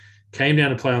came down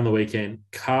to play on the weekend.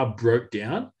 Car broke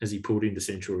down as he pulled into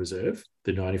Central Reserve,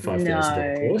 the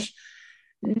 $95,000 Porsche.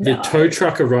 The tow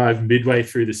truck arrived midway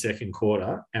through the second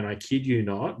quarter, and I kid you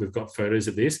not, we've got photos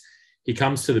of this. He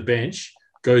comes to the bench,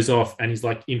 goes off, and he's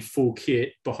like in full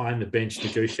kit behind the bench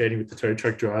negotiating with the tow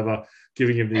truck driver,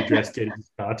 giving him the address, getting his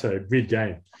car towed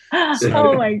mid-game. So,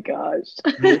 oh, my gosh.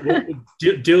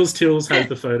 Dills Tills has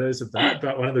the photos of that,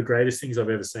 but one of the greatest things I've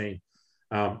ever seen.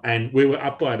 And we were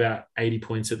up by about 80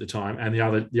 points at the time, and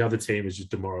the other team was just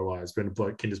demoralised when a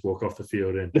bloke can just walk off the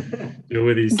field and deal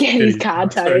with his get his car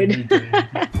towed.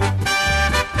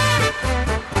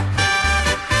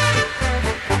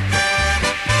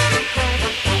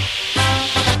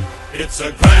 It's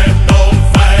a grand old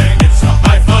flag, it's a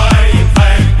high-flying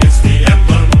flag, it's the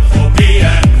emblem for me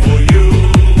and for you.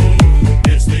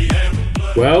 It's the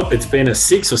emblem. Well, it's been a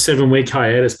 6 or 7 week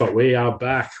hiatus, but we are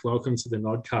back. Welcome to the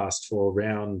Nodcast for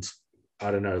around,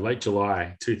 late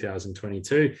July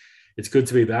 2022. It's good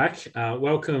to be back.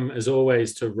 Welcome, as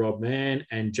always, to Rob Mann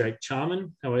and Jake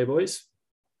Charman. How are you, boys?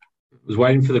 I was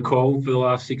waiting for the call for the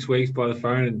last 6 weeks by the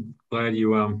phone, and glad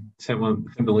you sent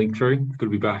the link through. Good to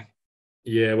be back.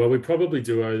 Yeah, well, we probably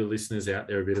do owe the listeners out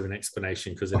there a bit of an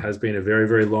explanation because it has been a very,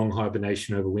 very long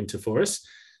hibernation over winter for us.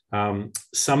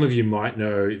 Some of you might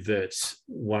know that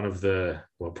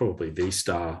probably the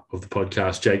star of the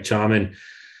podcast, Jake Charman,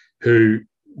 who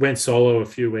went solo a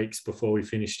few weeks before we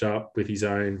finished up with his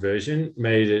own version,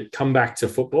 made it come back to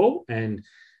football and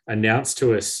announced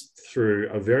to us through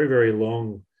a very, very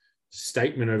long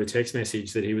statement over text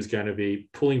message that he was going to be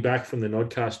pulling back from the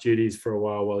Nodcast duties for a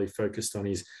while he focused on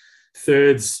his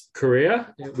thirds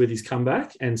career with his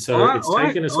comeback. And so it's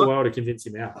taken us a while to convince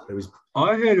him out.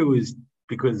 I heard it was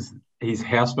because his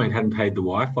housemate hadn't paid the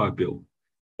Wi-Fi bill.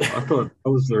 I thought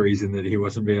that was the reason that he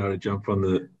wasn't being able to jump on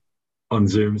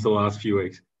Zooms the last few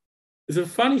weeks. It's a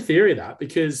funny theory, that,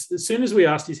 because as soon as we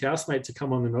asked his housemate to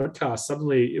come on the Nodcast,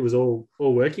 suddenly it was all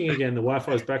working again. The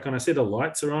Wi-Fi is back on. I see the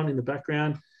lights are on in the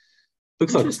background.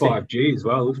 Looks like 5G as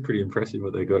well. Looks pretty impressive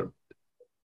what they got.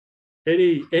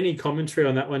 Any commentary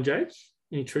on that one, Jake?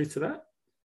 Any truth to that?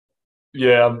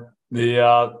 Yeah,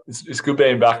 it's good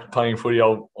being back playing footy.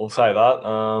 I'll say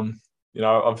that.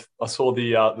 I saw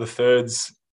the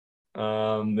thirds.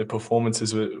 The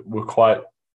performances were quite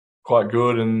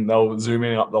good, and they were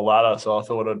zooming up the ladder. So I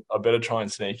thought I better try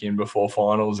and sneak in before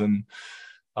finals. And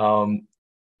and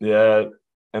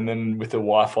then with the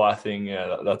Wi-Fi thing,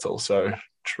 that's also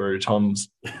true.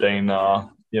 Tom's been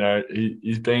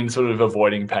he's been sort of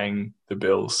avoiding paying the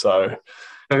bills, so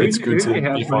it's good to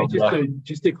be fun.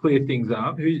 Just to clear things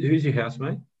up, who's your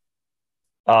housemate?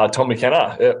 Tom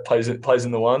McKenna plays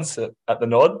in the ones at the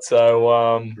Nod,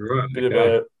 so bit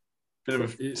of a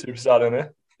superstar down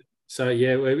there. So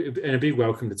and a big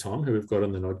welcome to Tom, who we've got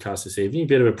on the Nodcast this evening. A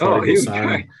bit of a prodigal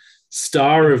son,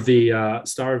 star of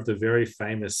the very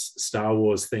famous Star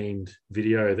Wars themed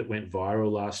video that went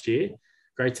viral last year.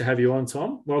 Great to have you on,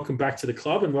 Tom. Welcome back to the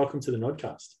club and welcome to the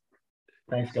Nodcast.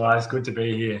 Thanks, guys. Good to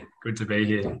be here.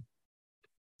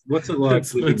 What's it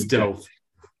like? Let's delve.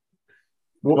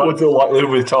 What's it like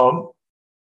living with Tom?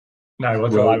 No,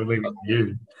 what's it like living with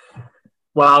you?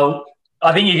 Well,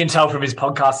 I think you can tell from his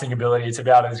podcasting ability, it's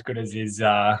about as good as his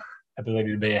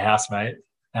ability to be a housemate.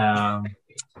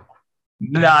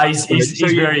 He's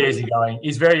very easygoing.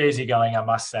 He's very easygoing, I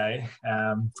must say.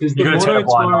 You've got to turn a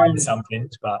blind eye to some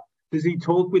things, but. Does he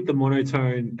talk with the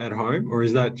monotone at home, or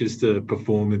is that just a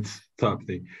performance type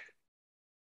thing?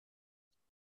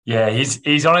 Yeah,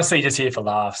 he's honestly just here for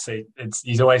laughs.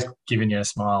 He's always giving you a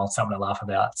smile, something to laugh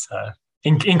about. So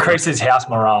increases house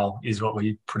morale is what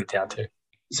we put it down to.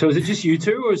 So is it just you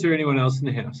two, or is there anyone else in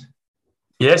the house?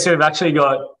 Yeah, so we've actually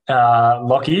got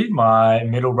Lockie, my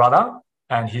middle brother,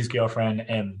 and his girlfriend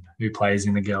Em, who plays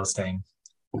in the girls' team.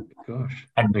 Gosh.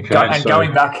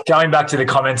 Going back to the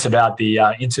comments about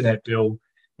the internet bill,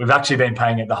 we've actually been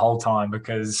paying it the whole time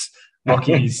because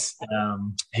Lockie's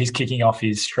he's kicking off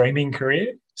his streaming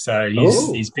career. So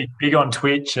he's big on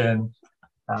Twitch and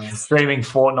streaming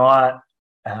Fortnite,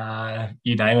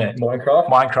 you name it.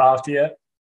 Minecraft, yeah.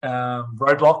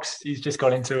 Roblox he's just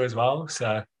got into as well.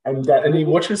 So and he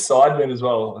watches Sidemen as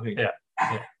well, I think. Yeah.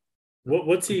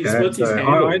 What's his handle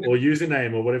or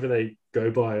username or whatever they go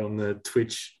by on the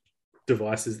Twitch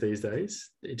devices these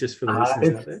days? Just for the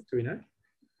listeners out there, do we know?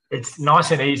 It's nice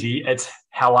and easy. It's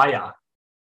how are ya?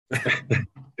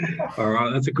 All right,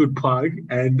 that's a good plug.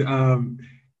 And are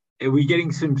we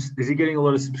getting some? Is he getting a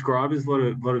lot of subscribers, a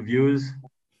lot of viewers?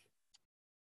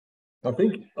 I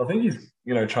think he's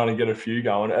trying to get a few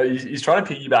going. He's trying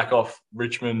to piggyback off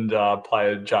Richmond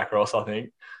player Jack Ross, I think.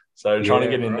 So trying to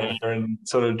get in there and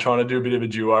sort of trying to do a bit of a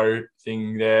duo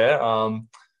thing there.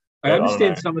 I don't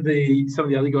understand know. some of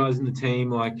the other guys in the team,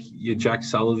 like your Jack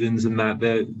Sullivans and that,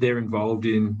 they're involved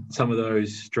in some of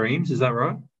those streams. Is that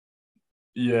right?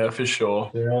 Yeah, for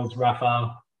sure. Girls,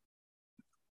 Rafa.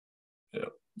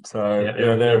 So Yeah,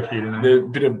 yeah, there are a few to know. they're a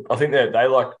bit of. I think they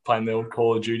like playing the old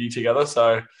Call of Duty together.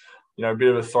 So a bit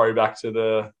of a throwback to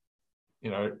the,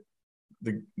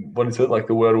 the what is it, like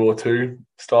the World War II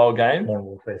style game? Modern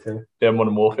Warfare 2. Yeah,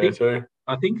 Modern Warfare 2.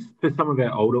 I think for some of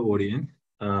our older audience,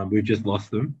 we've just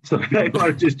lost them. So they might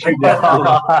have just tuned out for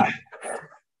like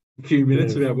a few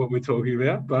minutes about what we're talking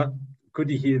about. But good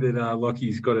to hear that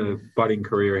Lockie's got a budding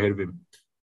career ahead of him.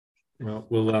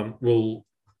 Well,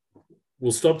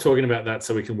 we'll stop talking about that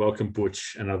so we can welcome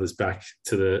Butch and others back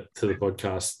to the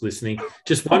podcast listening.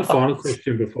 Just one final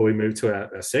question before we move to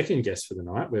our second guest for the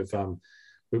night.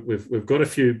 We've got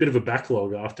a bit of a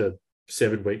backlog after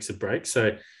 7 weeks of break,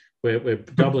 so we're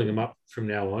doubling them up from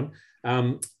now on.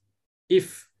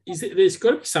 There's got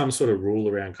to be some sort of rule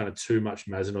around kind of too much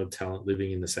Mazenod talent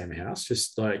living in the same house,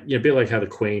 just like a bit like how the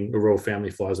Queen, the royal family,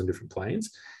 flies on different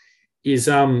planes.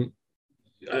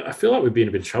 I feel like we'd be in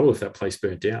a bit of trouble if that place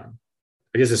burnt down.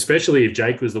 I guess especially if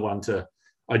Jake was the one to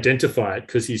identify it,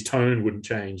 because his tone wouldn't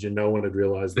change and no one had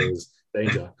realised there was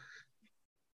danger.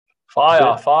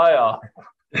 Fire.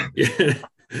 Yeah.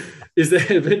 Is there?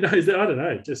 I don't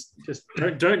know. Just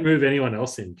don't move anyone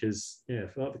else in, because I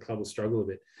feel like the club will struggle a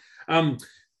bit.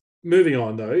 Moving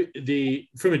on though,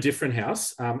 from a different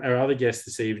house, our other guest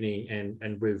this evening,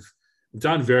 and we've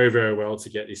done very, very well to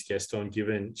get this guest on,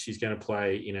 given she's going to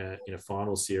play in a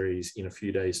final series in a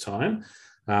few days' time.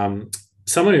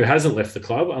 Someone who hasn't left the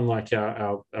club, unlike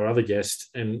our other guest,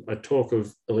 and I talk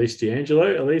of Elyse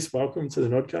D'Angelo. Elyse, welcome to the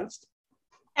Nodcast.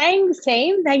 Thanks,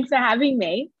 team. Thanks for having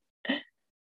me.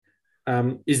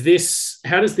 How does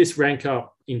this rank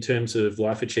up in terms of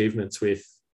life achievements with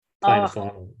playing a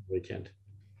final weekend?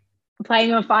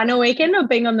 Playing a final weekend or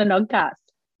being on the Nodcast?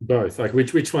 Both. Like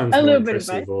which one's a more little bit of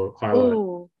impressive both. or highlight?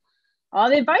 Ooh. Oh,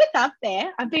 they're both up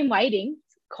there. I've been waiting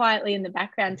quietly in the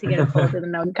background to get a call to the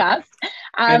Nodcast.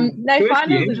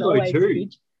 Finals is always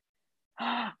huge.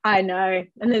 I know.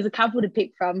 And there's a couple to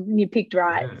pick from, and you picked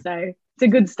right. Yeah. So it's a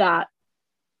good start.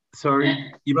 So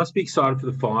you must be excited for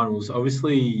the finals.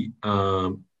 Obviously,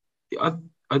 I'd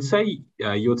say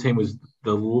your team was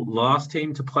the last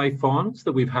team to play finals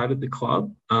that we've had at the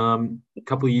club a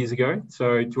couple of years ago.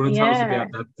 So do you want to tell us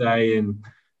about that day, and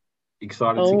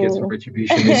excited to get some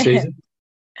retribution this season?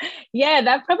 Yeah,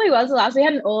 that probably was the last. We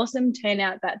had an awesome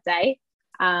turnout that day.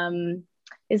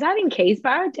 Is that in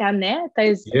Keysborough down there?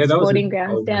 Those sporting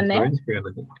grounds down there?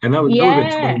 And that would have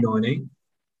been 2019.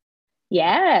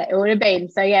 Yeah, it would have been.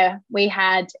 So, we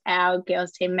had our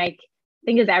girls team our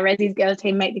Resi's girls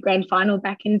team make the grand final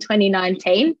back in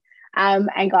 2019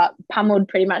 and got pummeled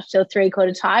pretty much till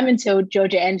 3/4 time until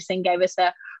Georgia Anderson gave us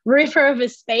a roofer of a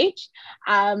speech.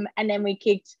 And then we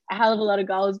kicked a hell of a lot of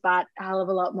goals, but a hell of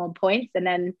a lot more points. And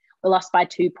then we lost by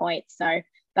 2 points. So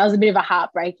that was a bit of a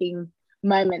heartbreaking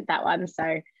moment, that one.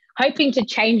 So hoping to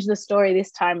change the story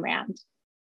this time round.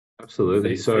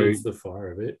 Absolutely. So it's the fire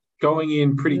of it. Going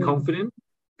in pretty confident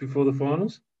before the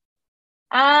finals?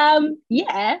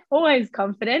 Yeah, always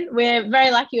confident. We're very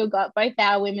lucky we've got both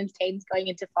our women's teams going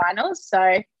into finals.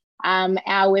 So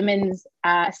our women's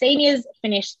seniors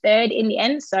finished third in the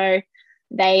end. So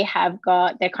they're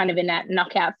kind of in that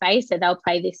knockout phase. So they'll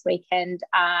play this weekend.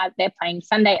 They're playing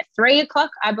Sunday at 3:00,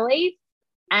 I believe.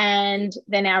 And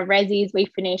then our Resis, we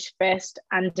finished first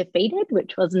undefeated,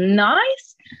 which was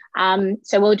nice.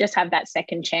 So we'll just have that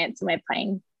second chance, and we're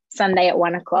playing Sunday at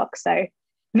 1:00. So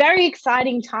very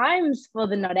exciting times for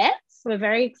the Nodettes. We're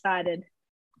very excited.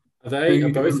 Are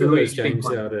both those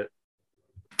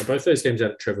games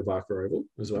out at Trevor Barker Oval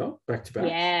as well, back to back?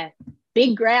 Yeah,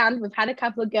 big ground. We've had a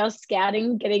couple of girls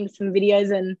scouting, getting some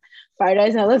videos and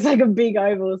photos, and it looks like a big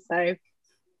oval. So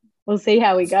we'll see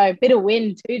how we go. Bit of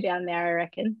wind too down there, I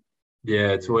reckon.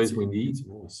 Yeah, it's always windy. It's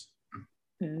nice.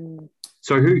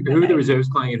 So who are the reserves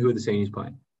playing, and who are the seniors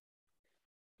playing?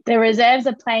 The reserves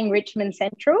are playing Richmond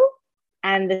Central,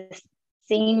 and the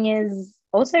seniors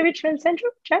also Richmond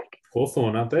Central, Jake?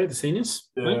 Hawthorn, aren't they, the seniors?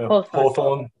 Yeah,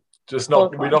 Hawthorn. We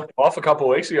knocked them off a couple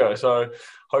of weeks ago, so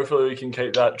hopefully we can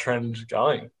keep that trend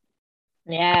going.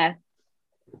 Yeah.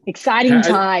 Exciting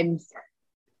times.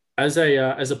 As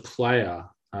a player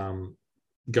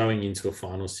going into a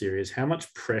final series, how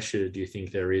much pressure do you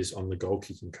think there is on the goal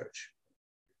kicking coach?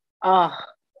 Oh,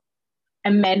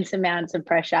 immense amounts of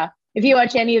pressure. If you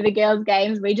watch any of the girls'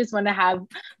 games, we just want to have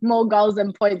more goals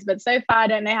and points. But so far, I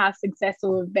don't know how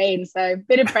successful we've been. So a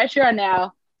bit of pressure on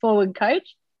our forward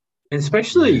coach. And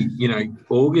especially,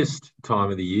 August time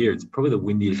of the year, it's probably the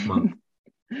windiest month.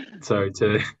 So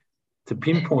to to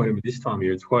pinpoint him at this time of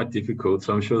year, it's quite difficult.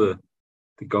 So I'm sure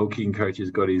the goal kicking coach has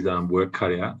got his work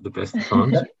cut out at the best of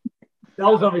times. I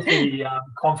was obviously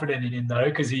confident in him though,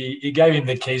 because he gave him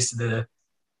the keys to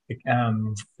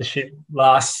the ship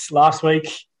last week.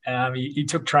 He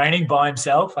took training by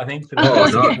himself, I think, for the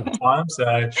first time.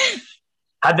 So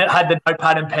had the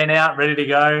notepad and pen out, ready to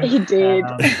go. He did.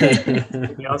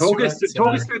 Talk us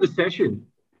through the session,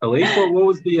 Elyse. What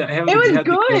was the? How did was the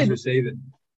good. kids receive it?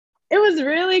 It was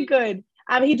really good.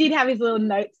 He did have his little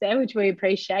notes there, which we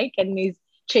appreciate, getting his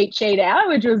cheat sheet out,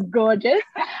 which was gorgeous.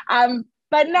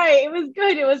 But no, it was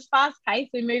good. It was fast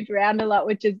paced. We moved around a lot,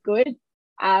 which is good.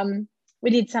 We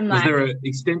did some Was there an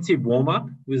extensive warm up?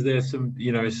 Was there some,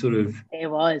 sort of? There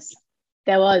was.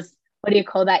 What do you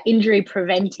call that? Injury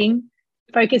preventing,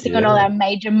 focusing on all our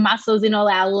major muscles in all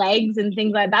our legs and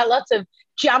things like that. Lots of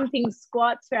jumping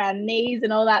squats for our knees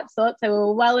and all that sort. So we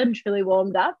were well and truly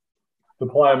warmed up. The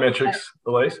plyometrics,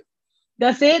 Elyse.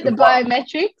 That's it. The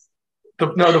biometrics. The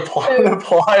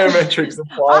plyometrics. The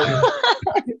plyometrics.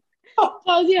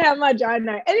 Tells you how much I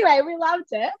know. Anyway, we loved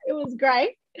it. It was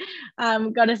great.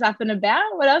 Got us up and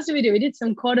about. What else did we do? We did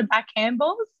some quarterback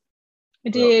handballs. We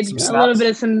did a little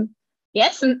bit of some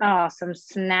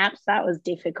snaps. That was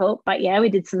difficult, but yeah, we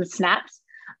did some snaps.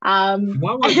 And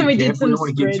we did some. We don't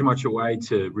want to give too much away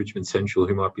to Richmond Central,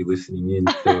 who might be listening in.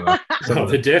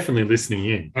 They're definitely listening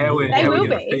in. How we're going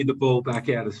to feed the ball back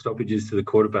out of stoppages to the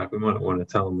quarterback? We might not want to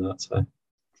tell them that. So.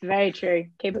 It's very true.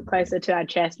 Keep it closer to our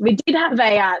chest. We did have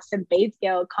a St. Bede's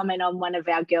girl comment on one of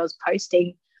our girls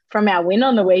posting from our win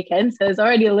on the weekend. So there's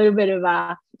already a little bit of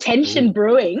tension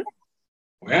brewing.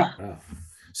 Wow.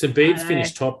 St. Bede's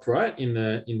finished top, right, in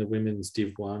the women's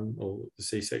Div 1 or the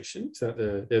C section. Is that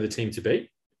they're the team to beat?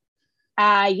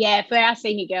 Yeah, for our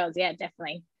senior girls, yeah,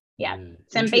 definitely. Yeah.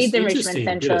 St. Bede's and Richmond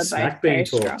Central are both very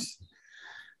strong.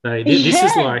 This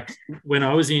is like when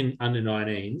I was in under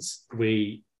 19s,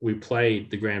 we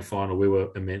played the grand final. We were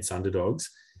immense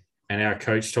underdogs. And our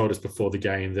coach told us before the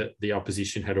game that the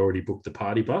opposition had already booked the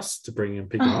party bus to bring and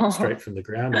pick them up straight from the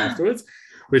ground afterwards,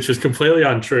 which was completely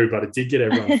untrue, but it did get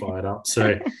everyone fired up.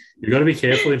 So you've got to be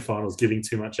careful in finals giving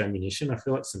too much ammunition. I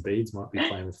feel like St. Bede's might be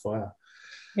playing with fire.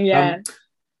 Yeah.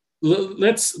 We'll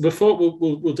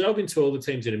delve into all the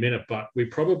teams in a minute, but we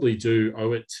probably do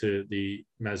owe it to the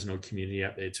Mazenod community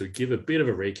out there to give a bit of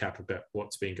a recap about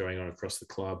what's been going on across the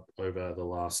club over the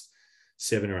last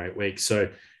 7 or 8 weeks. So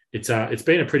it's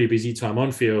been a pretty busy time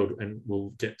on field, and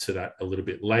we'll get to that a little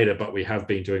bit later, but we have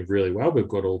been doing really well. We've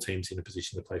got all teams in a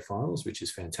position to play finals, which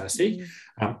is fantastic.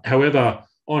 However,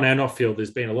 on and off field,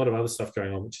 there's been a lot of other stuff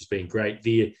going on, which has been great.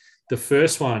 The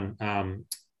first one,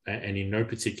 and in no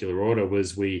particular order,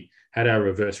 was we had our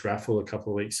reverse raffle a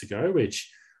couple of weeks ago,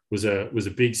 which was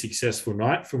a big successful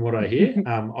night from what I hear.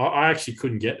 I actually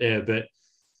couldn't get there, but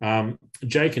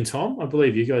Jake and Tom, I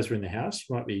believe you guys were in the house.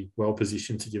 You might be well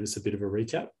positioned to give us a bit of a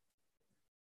recap.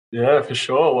 Yeah, for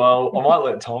sure. Well, I might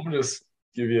let Tom just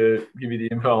give you the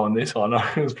info on this one.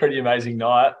 It was a pretty amazing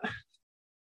night.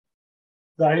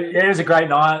 So yeah, it was a great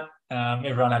night.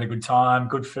 Everyone had a good time,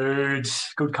 good food,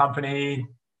 good company.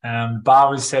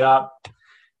 Bar was set up,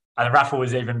 and the raffle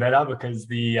was even better because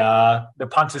the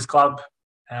punters club,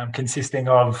 consisting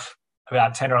of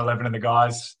about 10 or 11 of the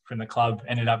guys from the club,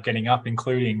 ended up getting up,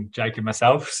 including Jake and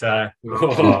myself. So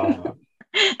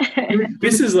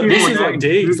this is like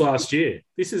Deegs last year.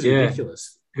 This is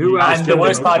ridiculous. Who else? And the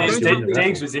worst part is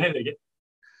Deegs was in it again.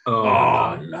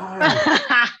 Oh no!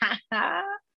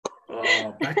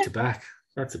 Back to back.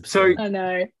 That's absurd. I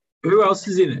know. Who else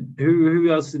is in it?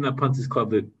 Who else is in that punters club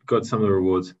that got some of the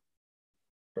rewards?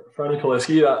 Franny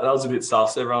Koleski, that was a bit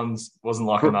sus. Everyone wasn't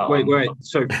liking that. Wait.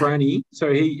 So Franny,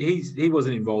 he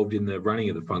wasn't involved in the running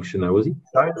of the function, though, was he?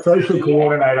 Social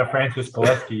coordinator Francis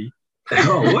Koleski.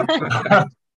 Oh, what?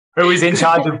 Who was in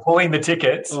charge of pulling the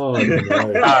tickets? Oh no!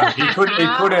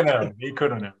 He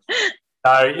couldn't have.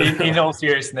 So, in all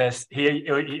seriousness,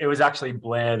 it was actually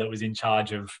Blair that was in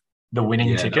charge of the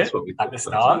winning ticket at the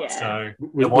start. Yeah. So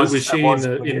was she in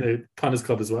the punters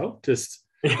club as well? Just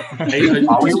we had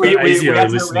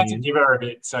to give her a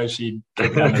bit so she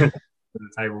came down to the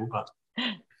table. But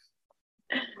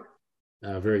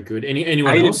very good.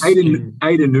 Anyone else?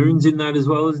 Ada Noon's in that as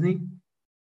well, isn't he?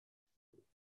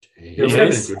 He's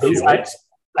Ada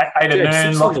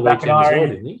Noon, Locke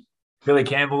Bacanari, Billy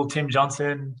Campbell, Tim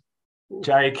Johnson,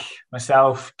 Jake,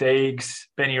 myself, Deegs,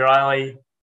 Benny Riley.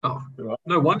 Oh,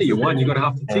 no wonder you won. You got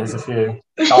half the tickets. There's a few.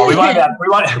 Oh, we won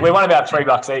about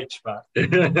 $3 each, but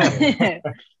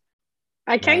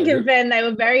I can confirm they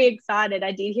were very excited.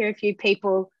 I did hear a few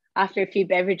people after a few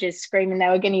beverages screaming they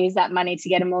were going to use that money to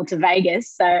get them all to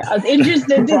Vegas. So I was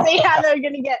interested to see how they were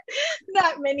going to get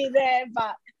that many there.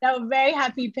 But They were very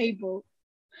happy people.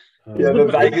 Yeah, the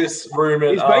Vegas room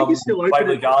at Is Vegas still open?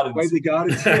 Waverley Gardens. Waverley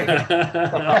Gardens.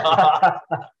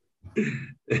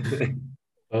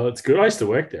 Oh, it's good. I used to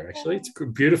work there, actually. It's a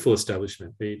beautiful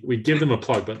establishment. We give them a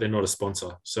plug, but they're not a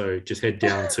sponsor. So just head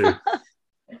down to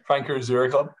Franco Azura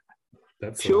Club.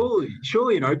 that's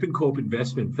Surely an open corp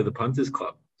investment for the Punters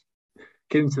Club.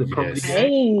 Get into the property Yes.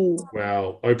 game. Hey.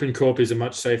 Well, Open Corp is a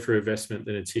much safer investment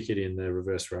than a ticket in the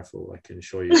reverse raffle, I can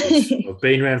assure you. I've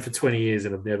been around for 20 years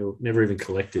and I've never even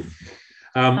collected.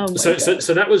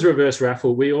 So that was reverse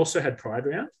raffle. We also had Pride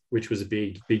Round, which was a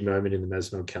big moment in the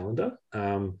Mazenod calendar.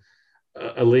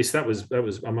 Elyse, that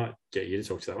was I might get you to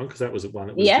talk to that one because that was one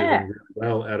that was doing really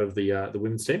well out of the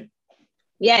women's team.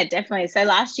 Yeah, definitely. So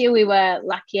last year we were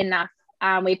lucky enough.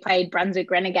 We played Brunswick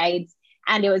Renegades,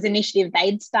 and it was an initiative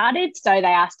they'd started. So they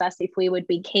asked us if we would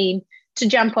be keen to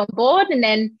jump on board. And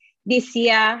then this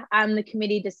year, the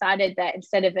committee decided that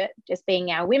instead of it just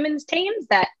being our women's teams,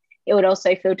 that it would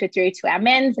also filter through to our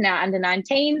men's and our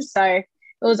under-19s. So it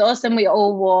was awesome. We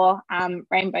all wore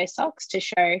rainbow socks to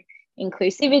show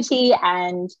inclusivity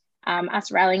and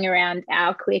us rallying around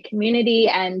our queer community.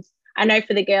 And I know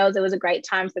for the girls, it was a great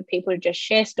time for people to just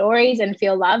share stories and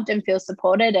feel loved and feel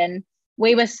supported. And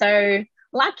we were so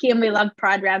lucky and we loved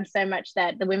Pride Round so much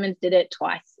that the women's did it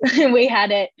twice. We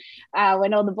had it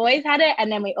when all the boys had it,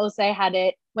 and then we also had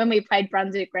it when we played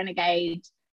Brunswick Renegades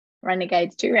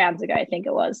 2 rounds ago, I think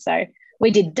it was. So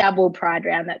we did double Pride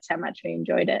Round. That's how much we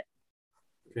enjoyed it.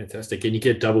 Fantastic. And you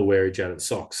get double wearage out of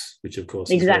socks, which of course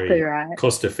is Exactly very right.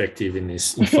 cost effective in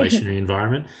this inflationary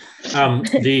environment.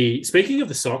 Speaking of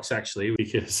the socks, actually,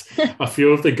 because a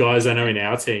few of the guys I know in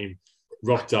our team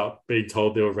rocked up being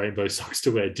told there were rainbow socks to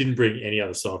wear, didn't bring any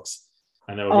other socks.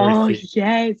 And they were very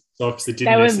thin socks that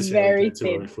didn't necessarily get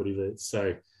to wear footy boots.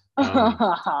 So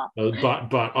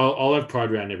but I'll have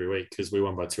Pride Round every week because we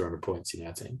won by 200 points in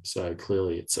our team. So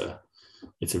clearly it's a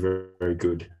very, very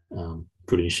good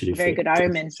initiative. Very good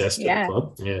omen. Yeah.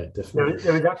 Club. Yeah, definitely.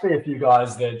 There was actually a few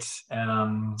guys that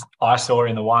I saw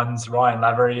in the ones, Ryan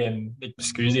Lavery and Nick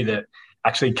Scoozy, that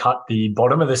actually cut the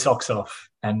bottom of the socks off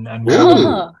and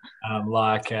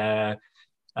like a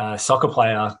soccer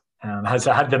player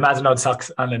had the Mazenod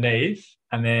socks underneath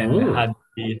and then had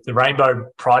the rainbow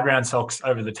Pride Round socks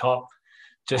over the top,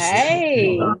 just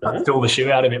to fill the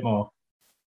shoe out a bit more.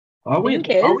 I went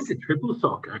to triple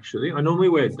sock, actually. I normally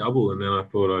wear double, and then I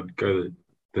thought I'd go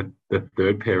the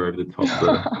third pair over the top.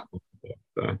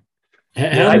 So.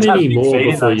 How many more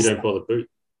before you don't bother boot?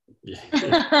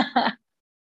 Yeah.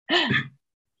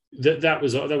 That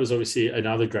was obviously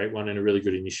another great one and a really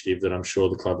good initiative that I'm sure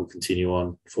the club will continue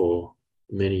on for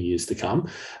many years to come.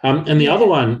 And the other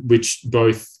one, which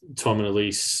both Tom and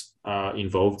Elyse are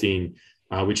involved in,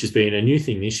 which has been a new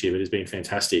thing this year, but has been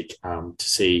fantastic to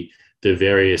see the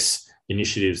various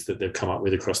initiatives that they've come up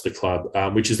with across the club,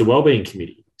 which is the Wellbeing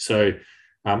Committee. So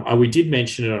we did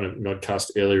mention it on a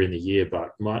Nodcast earlier in the year, but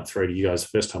might throw to you guys the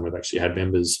first time we've actually had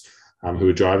members who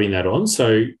are driving that on.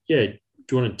 So, yeah,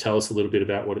 do you want to tell us a little bit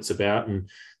about what it's about and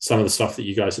some of the stuff that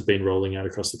you guys have been rolling out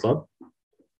across the club?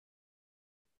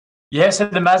 Yeah, so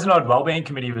the Mazenod Wellbeing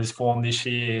Committee was formed this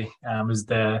year. Was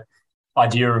the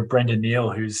idea of Brendan Neal,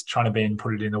 who's trying to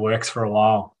put it in the works for a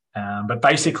while. But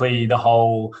basically, the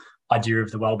whole idea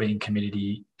of the Wellbeing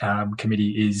Committee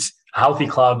is a healthy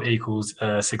club equals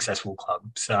a successful club.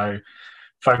 So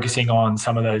focusing on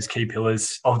some of those key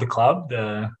pillars of the club,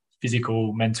 the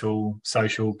physical, mental,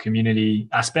 social, community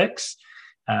aspects.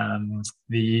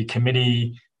 The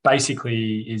committee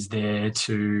basically is there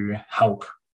to help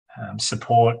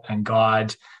support and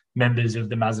guide members of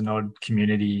the Mazenod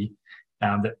community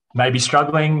that may be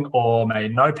struggling or may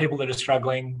know people that are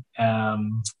struggling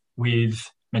with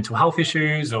mental health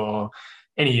issues or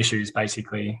any issues,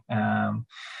 basically.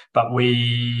 But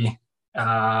we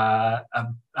have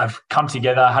come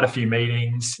together, had a few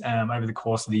meetings over the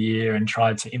course of the year and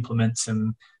tried to implement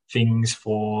some things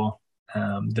for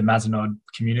the Mazenod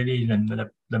community and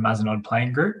the Mazenod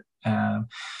playing group.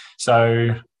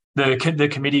 So the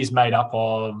committee is made up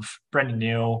of Brendan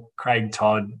Neal, Craig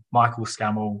Todd, Michael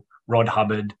Scammell, Rod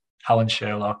Hubbard, Helen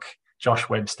Sherlock, Josh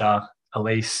Webster,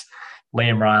 Elyse,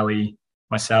 Liam Riley,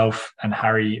 myself, and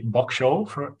Harry Bockshaw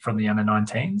from the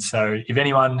under-19. So if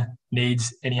anyone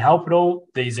needs any help at all,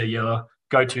 these are your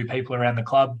go-to people around the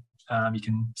club. You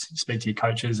can speak to your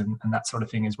coaches and that sort of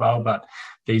thing as well. But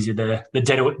these are the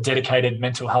dedicated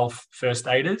mental health first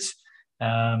aiders.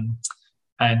 And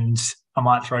I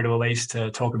might throw to Elyse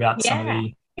to talk about some of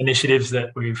the initiatives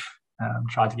that we've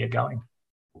tried to get going.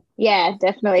 Yeah,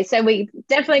 definitely. So we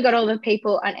definitely got all the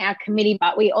people on our committee,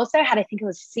 but we also had, I think it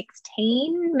was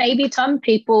 16, maybe, Tom,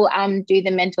 people do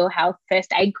the mental health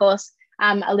first aid course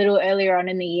a little earlier on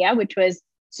in the year, which was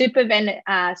super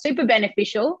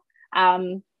beneficial,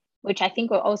 which I think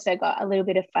we also got a little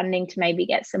bit of funding to maybe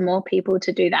get some more people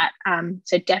to do that.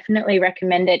 So definitely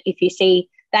recommend it if you see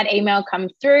that email come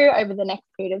through over the next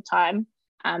period of time.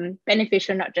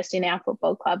 Beneficial not just in our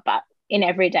football club, but in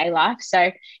everyday life.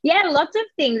 So yeah, lots of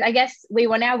things. I guess we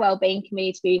want our wellbeing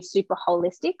committee to be super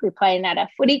holistic. We're playing at a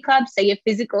footy club, so your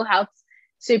physical health's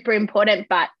super important,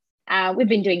 but we've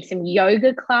been doing some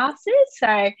yoga classes.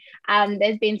 So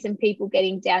there's been some people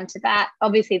getting down to that.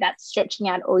 Obviously that's stretching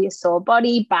out all your sore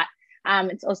body, but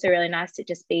it's also really nice to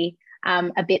just be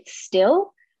a bit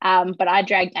still. But I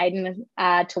dragged Aiden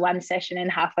to one session,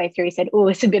 and halfway through he said, oh,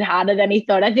 it's a bit harder than he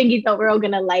thought. I think he thought we're all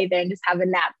going to lay there and just have a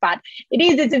nap. But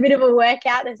it's a bit of a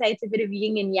workout. They say it's a bit of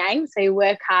yin and yang. So you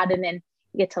work hard and then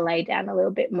you get to lay down a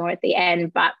little bit more at the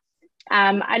end. But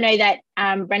I know that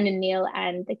Brendan Neal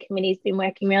and the committee's been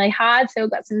working really hard. So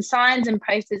we've got some signs and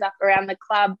posters up around the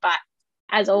club. But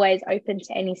as always, open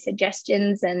to any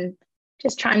suggestions and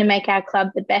just trying to make our club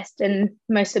the best and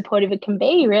most supportive it can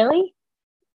be, really.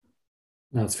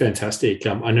 No, it's fantastic.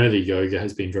 I know the yoga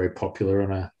has been very popular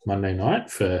on a Monday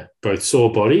night for both sore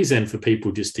bodies and for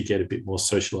people just to get a bit more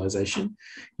socialisation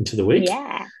into the week.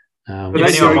 Yeah.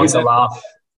 If anyone wants to laugh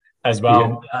as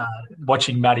well,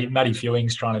 watching Matty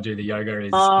Fewings trying to do the yoga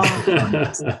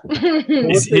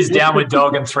is his downward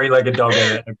dog and three-legged dog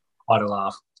are quite a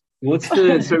laugh. What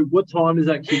time does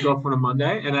that kick off on a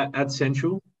Monday and at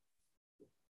Central?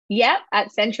 Yeah,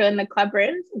 at Central in the club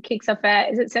rooms. It kicks off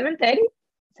at, is it 7:30?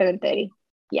 7:30.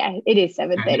 Yeah, it is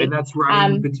 7:30. And that's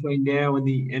running between now and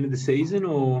the end of the season,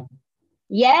 or?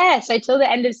 Yeah, so till the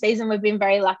end of season, we've been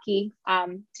very lucky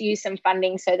to use some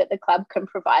funding so that the club can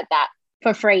provide that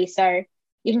for free. So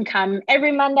you can come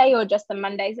every Monday or just the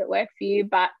Mondays that work for you.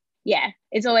 But yeah,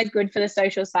 it's always good for the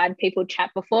social side. People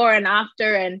chat before and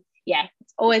after, and yeah,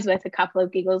 it's always worth a couple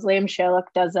of giggles. Liam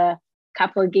Sherlock does a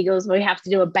couple of giggles. We have to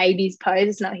do a baby's pose.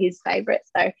 It's not his favourite.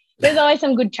 So there's always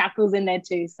some good chuckles in there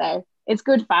too. So it's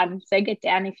good fun. So get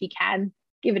down if you can.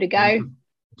 Give it a go.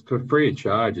 It's for free of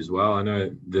charge as well. I know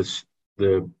the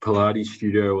Pilates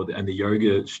studio and the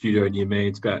yoga studio near me,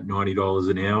 it's about $90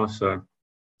 an hour. So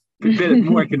better,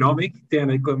 more economic down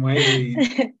at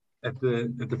Glenway at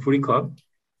the footy club.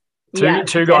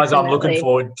 Two guys I'm looking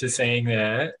forward to seeing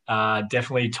there.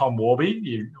 Definitely Tom Warby.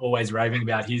 You're always raving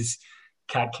about his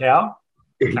cat cow.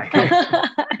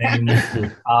 And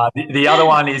the other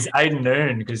one is Aiden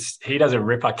Noon, because he does a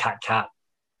ripper cat.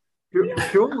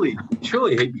 Surely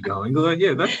he'd be going.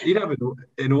 Yeah, he'd have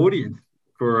an audience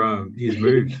for his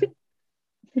moves.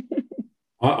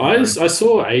 I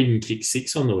saw Aiden kick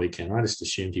 6 on the weekend. I just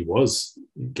assumed he was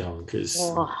going because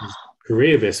his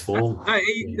career best form.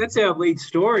 That's our lead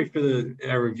story for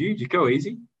our review. Just go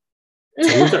easy.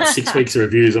 So we've got 6 weeks of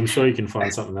reviews. I'm sure you can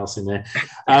find something else in there.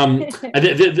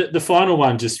 The final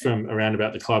one, just from around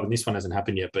about the club, and this one hasn't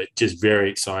happened yet, but just very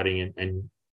exciting. And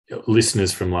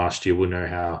listeners from last year will know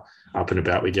how up and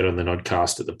about we get on the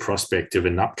Nodcast at the prospect of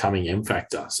an upcoming M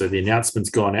Factor. So the announcement's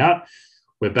gone out.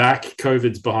 We're back.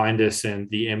 COVID's behind us, and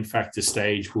the M Factor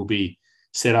stage will be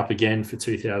set up again for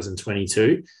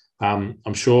 2022.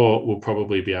 I'm sure we'll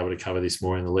probably be able to cover this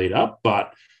more in the lead up,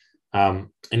 but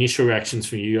initial reactions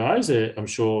from you guys, I'm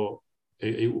sure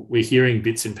we're hearing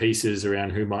bits and pieces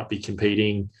around who might be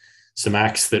competing, some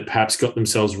acts that perhaps got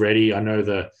themselves ready. I know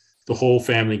the Hall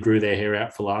family grew their hair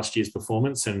out for last year's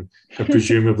performance and have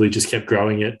presumably just kept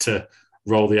growing it to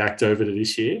roll the act over to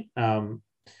this year.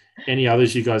 Any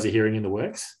others you guys are hearing in the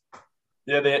works?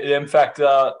 Yeah, the M Factor,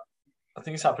 I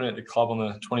think it's happening at the club on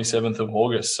the 27th of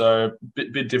August. So a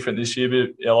bit different this year,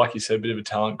 like you said, a bit of a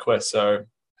talent quest. So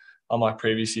unlike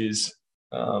previous years,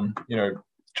 trying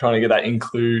to get that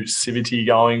inclusivity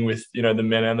going with, the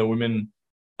men and the women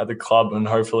at the club, and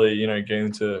hopefully,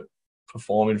 getting to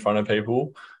perform in front of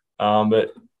people.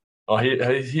 But I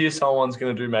hear someone's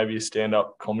going to do maybe a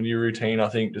stand-up comedy routine, I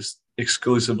think, just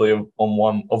exclusively of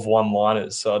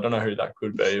one-liners. So I don't know who that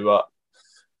could be, but...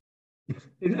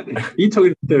 You're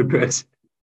talking to third person.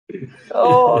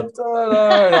 Oh, I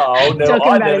don't know. No,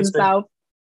 talking about himself.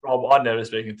 Rob, I never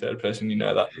speak in third person. You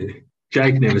know that.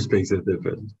 Jake never speaks in third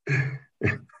person.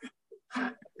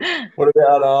 What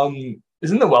about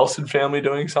isn't the Wilson family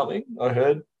doing something? I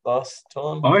heard last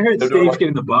time. I heard Steve's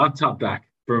getting the bathtub back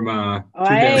from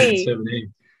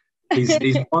 2017.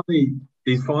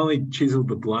 He's finally chiseled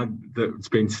the blood that's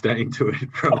been staying to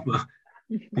it from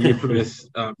the infamous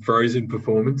Frozen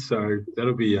performance. So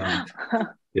that'll be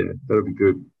that'll be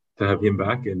good to have him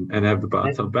back and have the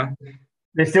bathtub back.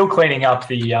 They're still cleaning up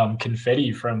the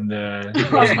confetti from the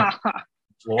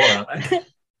floor, aren't they?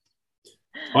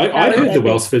 I heard the epic.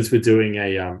 Welsfords were doing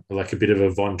a like a bit of a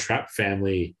Von Trapp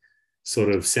family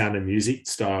sort of Sound of Music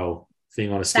style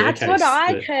thing on a staircase. That's what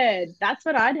I'd heard. That's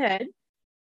what I'd heard.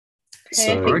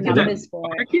 So- Perfect I reckon numbers for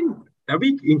I it. reckon that'd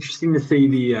be interesting to see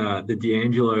the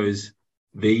D'Angelos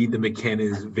v the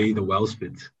McKennas v the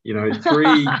Welsfords. You know,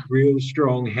 three real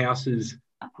strong houses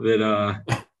that are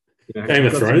Game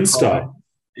of got some Thrones pride. style.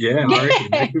 Yeah, I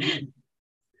reckon that could be.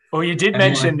 Well, you did And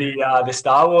mention the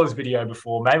Star Wars video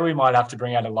before. Maybe we might have to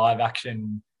bring out a live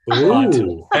action part two.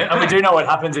 Ooh. And we do know what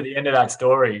happens at the end of that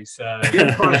story. So The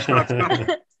Empire Strikes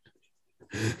Back.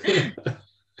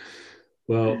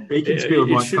 Well, Beaconsfield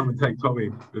it might should- come and take Tommy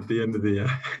at the end of the.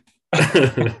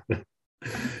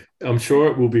 I'm sure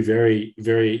it will be very,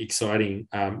 very exciting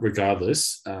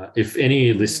regardless. If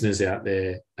any listeners out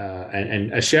there,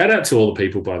 and a shout out to all the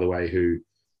people, by the way, who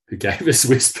gave us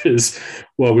whispers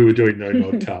while we were doing no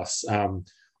Nodcasts.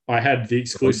 I had the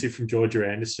exclusive from Georgia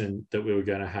Anderson that we were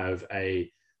going to have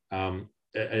a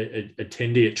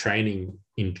attendee at training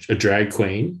in a drag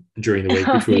queen during the week,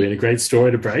 which would have been a great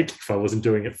story to break if I wasn't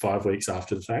doing it 5 weeks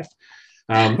after the fact.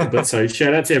 But so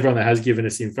shout out to everyone that has given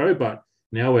us info, but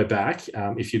now we're back.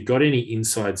 If you've got any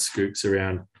inside scoops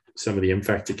around some of the M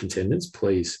Factor contenders,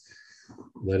 please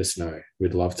let us know.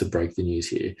 We'd love to break the news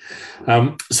here.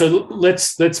 So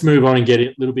let's move on and get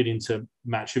a little bit into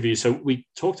match review. So we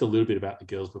talked a little bit about the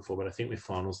girls before, but I think with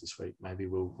finals this week, maybe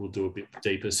we'll do a bit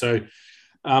deeper. So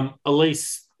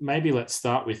Elyse, maybe let's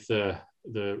start with the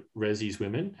Resi's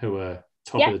women who are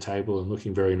top of the table and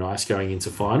looking very nice going into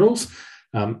finals.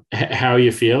 How are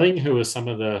you feeling? Who are some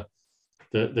of the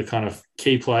kind of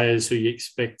key players who you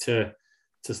expect to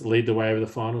lead the way over the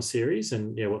final series?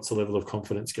 And what's the level of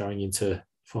confidence going into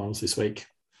finals this week?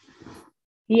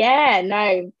 Yeah,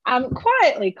 no, I'm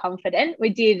quietly confident.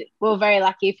 We were very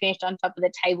lucky, finished on top of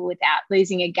the table without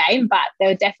losing a game, but there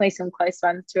were definitely some close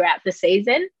ones throughout the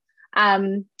season.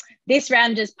 This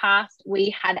round just passed,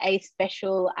 we had a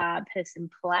special person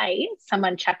play.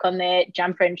 Someone chuck on their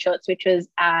jumper and shorts, which was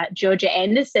Georgia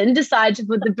Anderson, decided to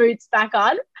put the boots back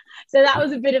on. So that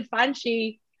was a bit of fun.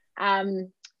 She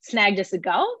snagged us a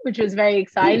goal, which was very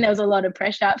exciting. There was a lot of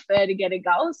pressure for her to get a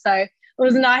goal. So it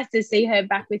was nice to see her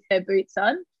back with her boots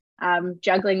on,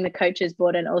 juggling the coach's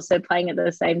board and also playing at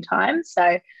the same time.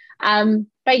 So,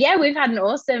 but yeah, we've had an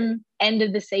awesome end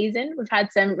of the season. We've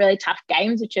had some really tough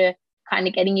games, which are kind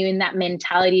of getting you in that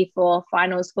mentality for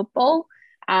finals football.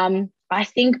 I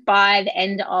think by the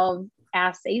end of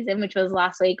our season, which was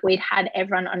last week, we'd had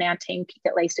everyone on our team kick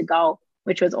at least a goal,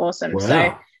 which was awesome. Wow.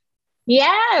 So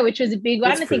yeah, which was a big one.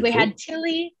 That's I think we pretty had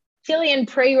Tilly and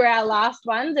Pre were our last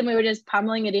ones, and we were just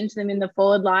pummeling it into them in the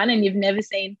forward line. And you've never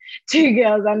seen two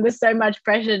girls under so much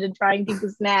pressure to try and kick a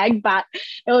snag, but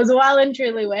it was well and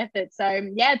truly worth it. So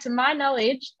yeah, to my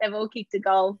knowledge, they've all kicked a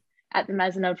goal at the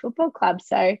Mazenod Football Club.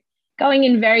 So going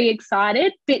in very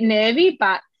excited, bit nervy,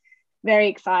 but very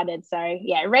excited. So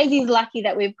yeah, Resi's lucky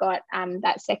that we've got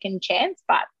that second chance,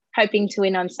 but hoping to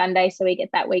win on Sunday so we get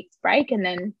that week's break and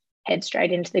then head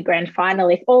straight into the grand final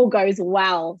if all goes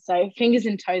well. So fingers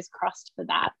and toes crossed for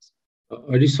that.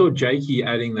 I just saw Jakey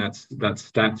adding that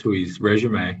stat to his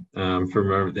resume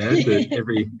from over there.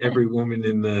 That every woman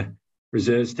in the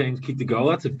reserves teams kicked a goal.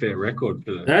 That's a fair record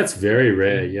for them. That's very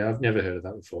rare. Yeah, I've never heard of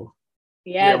that before.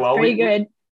 Yeah, it's pretty good.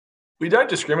 We don't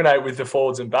discriminate with the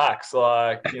forwards and backs.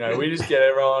 Like, we just get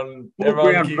everyone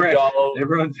Ground kick press. goal.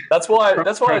 Everyone's That's why at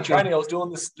pressure. training I was doing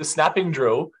the snapping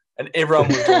drill and everyone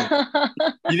was doing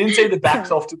it. You didn't see the backs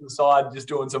off to the side just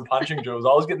doing some punching drills. I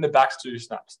was getting the backs to do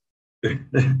snaps.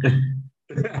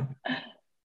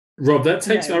 Rob, that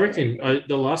takes, I reckon,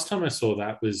 the last time I saw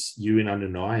that was you in under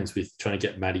nines with trying to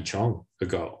get Maddie Chong a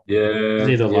goal. Yeah.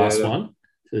 Wasn't he the last one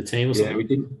for the team or something? Yeah, we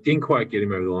didn't quite get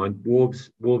him over the line.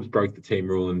 Warbs broke the team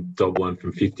rule and dobbed one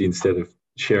from 50 instead of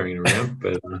sharing it around.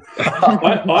 But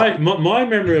my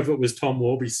memory of it was Tom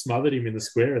Warby smothered him in the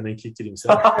square and then kicked it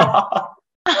himself.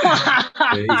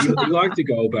 he liked a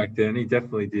goal back then. He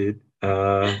definitely did.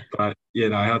 But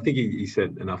I think he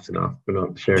said enough's enough. We're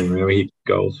not sharing around. We hit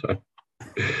goals. So.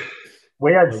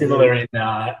 we had similar in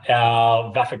our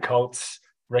Vaffa Colts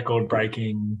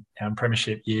record-breaking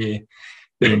premiership year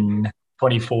in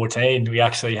 2014. We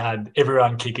actually had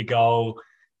everyone kick a goal,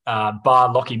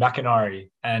 bar Lockie McIntyre,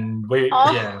 and we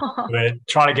were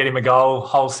trying to get him a goal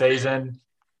whole season.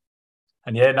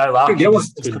 And no luck.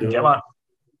 Just couldn't get one.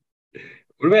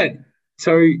 What about,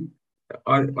 so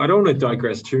I don't want to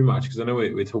digress too much because I know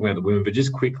we're talking about the women, but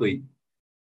just quickly,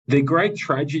 the great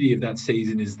tragedy of that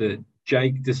season is that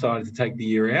Jake decided to take the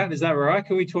year out. Is that right?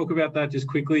 Can we talk about that just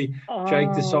quickly? Oh.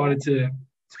 Jake decided to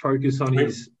focus on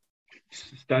his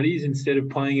studies instead of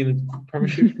playing in a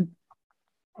premiership.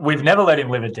 we've never let him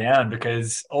live it down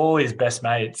because all his best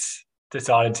mates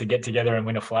decided to get together and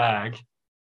win a flag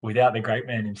without the great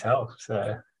man himself.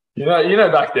 So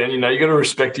back then, you got to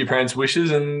respect your parents'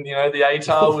 wishes, and the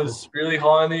ATAR was really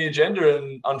high on the agenda,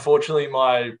 and unfortunately,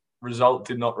 my result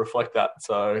did not reflect that.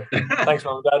 So, thanks,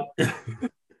 Mum and Dad.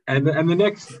 And the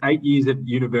next 8 years at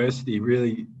university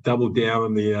really doubled down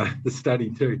on the study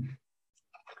too.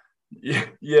 Yeah,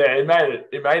 it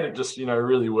made it just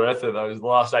really worth it. Those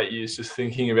last 8 years, just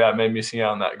thinking about me missing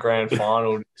out on that grand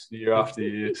final just year after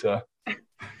year. So.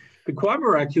 But quite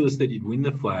miraculous that you'd win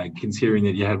the flag, considering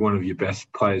that you had one of your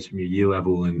best players from your year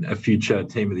level and a future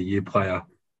Team of the Year player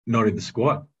not in the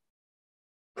squad.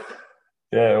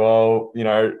 Yeah, well,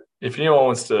 if anyone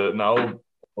wants to know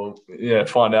or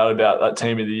find out about that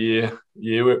Team of the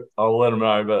Year, I'll let them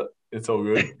know. But it's all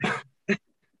good.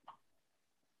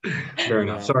 Fair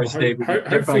enough. Sorry, Steve.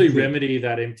 Hopefully, remedy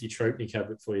that empty trophy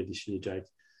cabinet for you this year, Jake,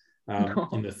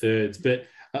 in the thirds. But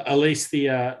Elyse,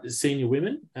 the senior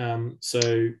women.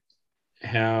 So.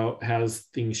 How's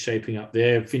things shaping up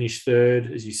there? Finished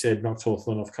third, as you said, knocked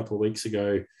Hawthorn off a couple of weeks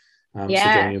ago. So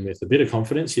going in with a bit of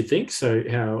confidence, you'd think. So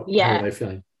how are they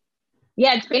feeling?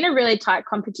 Yeah, it's been a really tight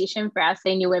competition for our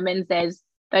senior women's. There's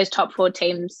those top 4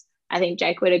 teams, I think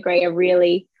Jake would agree, are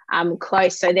really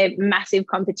close. So they're massive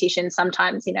competition.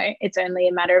 Sometimes, it's only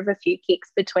a matter of a few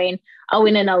kicks between a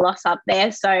win and a loss up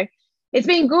there. So it's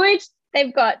been good.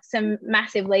 They've got some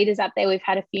massive leaders up there. We've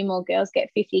had a few more girls get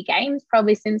 50 games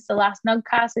probably since the last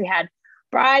Nodcast. We had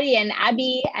Bridie and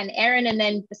Abby and Erin, and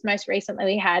then just most recently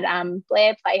we had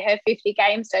Blair play her 50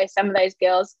 games. So some of those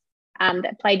girls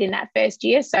that played in that first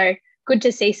year. So good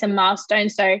to see some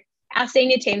milestones. So our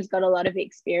senior team's got a lot of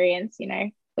experience,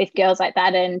 with girls like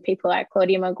that and people like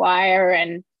Claudia Maguire.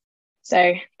 And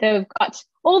so they've got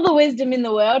all the wisdom in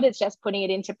the world. It's just putting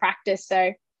it into practice.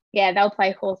 So yeah, they'll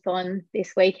play Hawthorn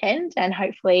this weekend, and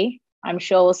hopefully I'm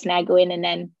sure we'll snag a win and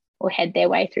then we'll head their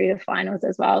way through the finals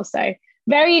as well. So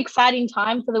very exciting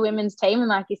time for the women's team. And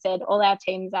like you said, all our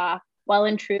teams are well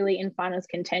and truly in finals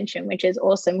contention, which is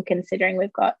awesome considering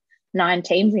we've got 9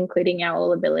 teams, including our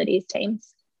All Abilities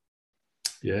teams.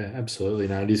 Yeah, absolutely.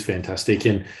 No, it is fantastic.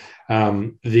 And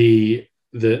the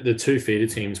 2 feeder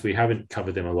teams, we haven't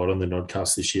covered them a lot on the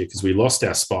Nodcast this year because we lost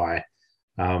our spy,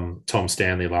 Tom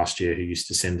Stanley, last year, who used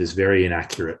to send us very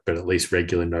inaccurate but at least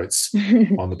regular notes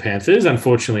on the Panthers.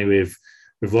 Unfortunately,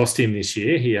 we've lost him this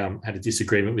year. He had a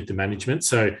disagreement with the management.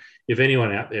 So if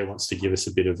anyone out there wants to give us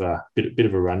a bit of a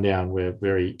rundown, we're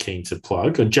very keen to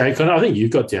plug. And Jake, I think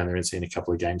you've got down there and seen a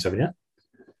couple of games, haven't you?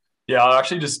 Yeah, I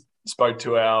actually just spoke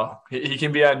to he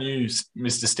can be our new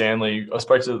Mr. Stanley. I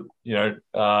spoke to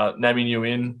Nami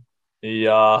Nguyen. He it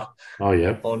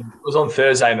was on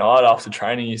Thursday night after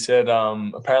training. He said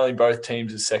apparently both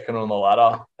teams are second on the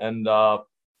ladder, and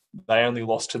they only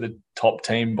lost to the top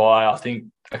team by I think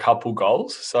a couple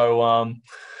goals. So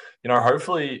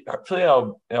hopefully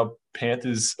our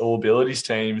Panthers All Abilities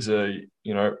teams are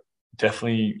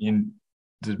definitely in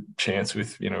the chance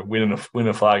with winning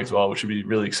a flag as well, which would be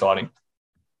really exciting.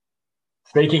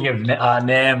 Speaking of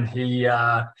Nam, he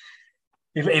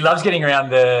loves getting around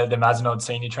the Mazenod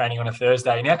senior training on a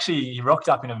Thursday, and he rocked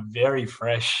up in a very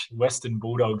fresh Western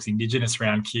Bulldogs Indigenous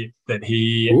round kit that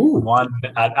he won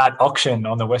at auction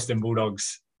on the Western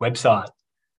Bulldogs website.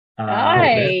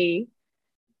 Hey.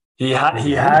 He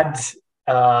had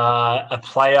a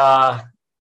player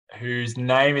whose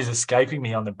name is escaping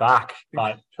me on the back,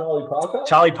 but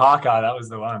Charlie Parker, that was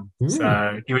the one.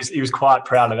 So he was quite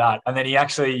proud of that. And then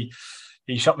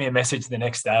he shot me a message the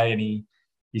next day, and he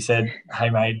said, "Hey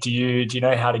mate, do you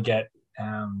know how to get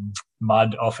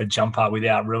mud off a jumper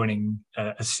without ruining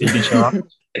a signature on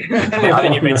it?" I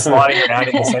think you've been sliding around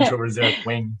in the Central Reserve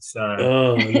wing. So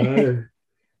oh no.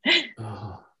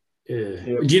 Oh,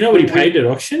 yeah. Do you know what he paid at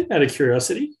auction? Out of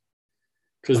curiosity,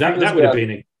 because that would have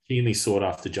been a keenly sought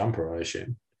after jumper, I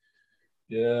assume.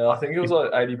 Yeah, I think it was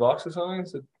like $80 or something.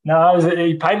 So... No,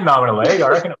 he paid an arm and a leg. I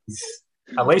reckon it was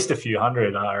at least a few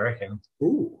hundred. I reckon.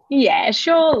 Ooh. Yeah,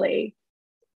 surely.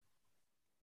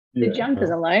 The jumpers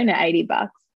alone are $80.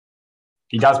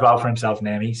 He does well for himself,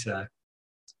 Nami. So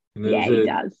yeah, he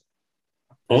does.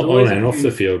 On and off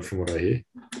the field, from what I hear.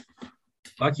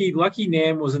 Lucky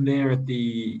Nam wasn't there at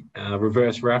the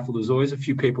reverse raffle. There's always a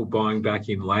few people buying back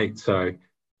in late, so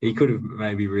he could have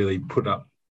maybe really put up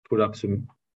some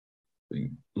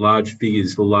large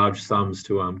figures or large sums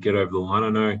to get over the line. I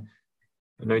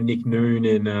know Nick Noon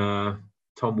and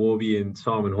Tom Warby and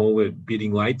Simon Hall were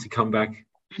bidding late to come back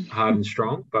hard and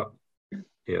strong, but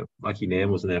yeah, lucky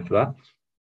Nam wasn't there for that.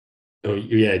 Oh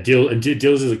yeah,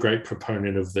 Dills is a great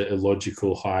proponent of the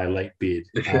illogical high late bid.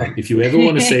 If you ever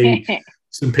want to see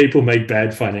some people make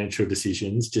bad financial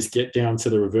decisions, just get down to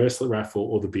the reverse raffle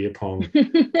or the beer pong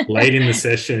late in the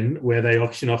session where they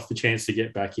auction off the chance to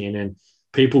get back in, and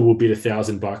people will bid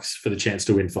 $1,000 for the chance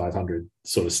to win 500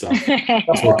 sort of stuff.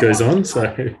 That's what goes on.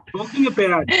 So talking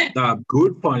about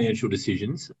good financial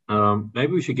decisions,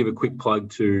 maybe we should give a quick plug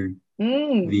to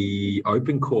the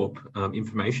Open Corp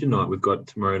information night we've got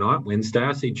tomorrow night, Wednesday.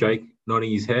 I see Jake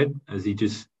nodding his head as he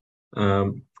just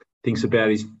thinks about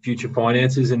his future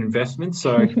finances and investments.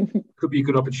 So could be a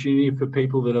good opportunity for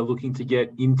people that are looking to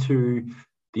get into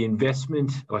the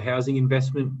investment or housing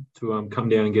investment to come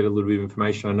down and get a little bit of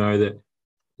information. I know that,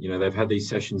 they've had these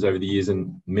sessions over the years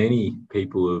and many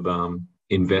people have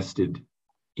invested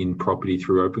in property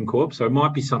through Open Corp. So it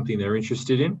might be something they're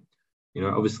interested in.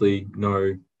 Obviously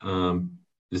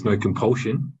there's no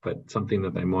compulsion, but something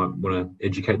that they might want to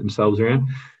educate themselves around.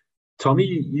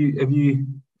 Tommy, have you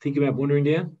think about wandering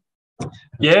down?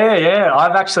 Yeah.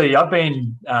 I've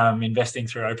been investing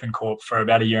through Open Corp for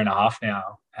about 1.5 years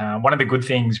now. One of the good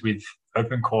things with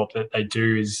Open Corp that they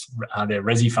do is their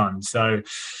resi funds. So,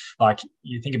 like,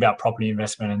 you think about property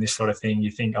investment and this sort of thing, you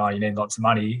think, you need lots of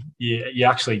money. You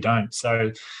actually don't.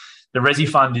 So, the resi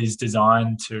fund is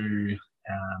designed to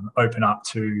open up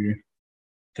to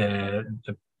the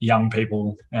young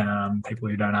people, people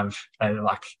who don't have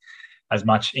as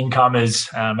much income as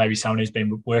maybe someone who's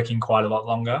been working quite a lot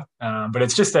longer. But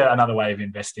it's just another way of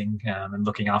investing and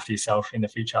looking after yourself in the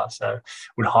future. So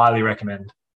would highly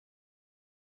recommend.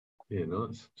 Yeah,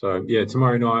 nice. So,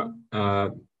 tomorrow night,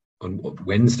 on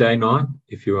Wednesday night,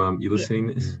 if you're listening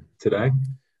to this today,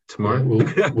 tomorrow.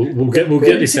 Yeah, we'll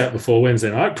get this out before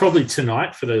Wednesday night, probably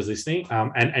tonight for those listening.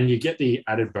 And you get the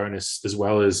added bonus as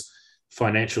well as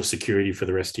financial security for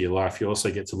the rest of your life. You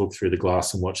also get to look through the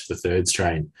glass and watch the thirds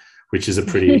train, which is a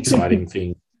pretty exciting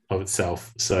thing of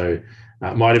itself. So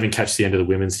might even catch the end of the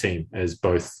women's team as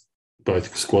both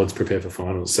squads prepare for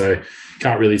finals. So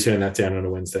can't really turn that down on a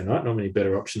Wednesday night. Not many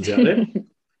better options out there.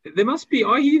 There must be,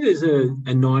 I hear there's a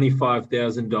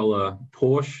 $95,000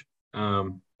 Porsche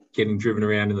getting driven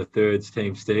around in the thirds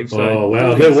team, Steve. So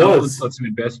there was got some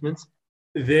investments.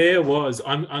 There was.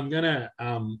 I'm gonna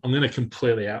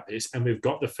completely out this, and we've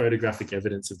got the photographic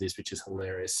evidence of this, which is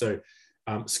hilarious. So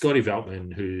Scotty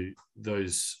Veltman, who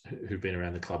those who've been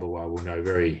around the club a while will know,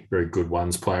 very, very good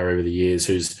ones player over the years,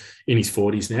 who's in his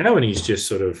 40s now, and he's just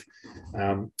sort of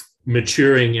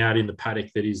maturing out in the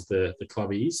paddock that is the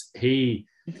clubbies. He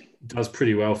does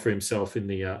pretty well for himself in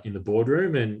the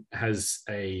boardroom and has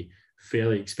a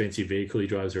fairly expensive vehicle he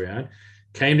drives around.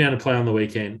 Came down to play on the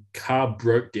weekend. Car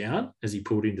broke down as he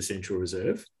pulled into Central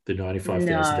Reserve, the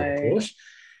 $95,000 Porsche.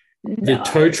 The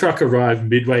tow truck arrived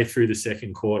midway through the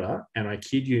second quarter, and I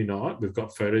kid you not, we've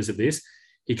got photos of this.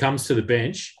 He comes to the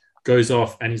bench, goes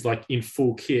off, and he's like in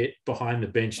full kit behind the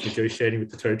bench negotiating with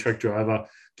the tow truck driver,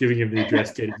 giving him the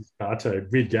address, getting his car towed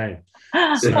mid-game.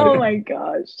 So, oh, my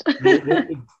gosh.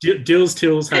 Dills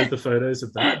Tills has the photos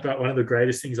of that, but one of the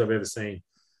greatest things I've ever seen.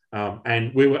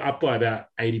 And we were up by about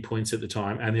 80 points at the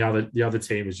time, and the other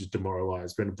team was just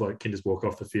demoralised when a bloke can just walk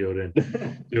off the field and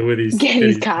deal with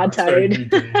his car towed.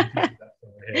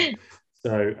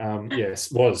 So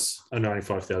yes, was a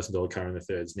 $95,000 car in the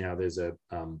thirds. Now there's a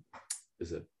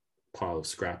pile of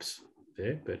scraps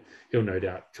there, but he'll no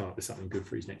doubt come up with something good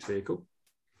for his next vehicle.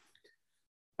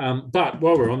 But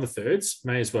while we're on the thirds,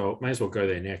 may as well go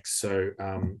there next. So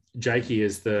Jakey,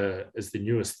 as the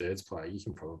newest thirds player, you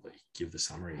can probably give the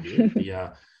summary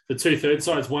here. The two third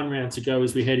sides, one round to go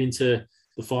as we head into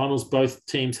the finals. Both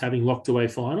teams having locked away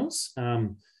finals.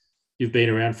 You've been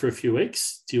around for a few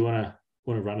weeks. Do you want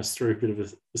to run us through a bit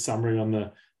of a summary on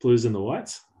the Blues and the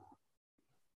Whites?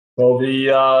 Well,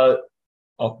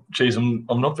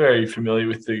 I'm not very familiar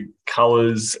with the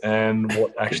colours and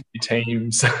what actually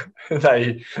teams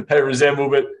they resemble,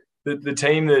 but the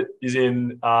team that is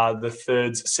in the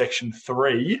thirds section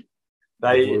 3,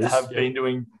 they Blues, have been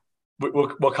doing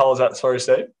what colour is that? Sorry,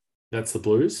 Steve. That's the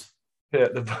Blues. Yeah,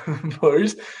 the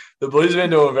Blues. The Blues have been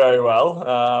doing very well.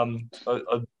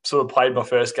 I sort of played my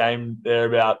first game there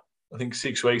about, I think,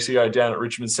 6 weeks ago down at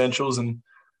Richmond Centrals, and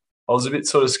I was a bit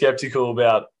sort of sceptical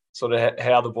about sort of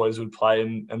how the boys would play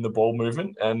and the ball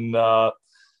movement. And,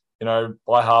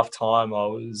 by half time, I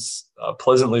was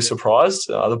pleasantly surprised.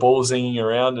 The ball was zinging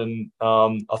around, and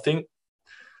I think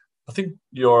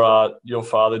your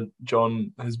father,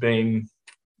 John, has been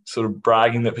sort of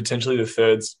bragging that potentially the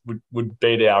thirds would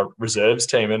beat our reserves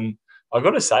team. And I've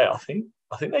got to say, I think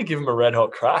they give them a red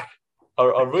hot crack.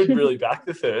 I would really back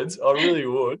the thirds. I really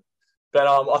would. But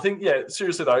I think,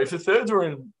 seriously though, if the thirds were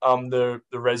in the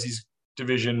Resi's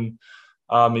division,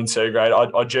 in C grade.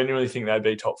 I genuinely think they'd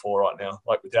be top 4 right now,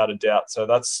 like without a doubt. So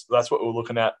that's what we're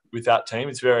looking at with that team.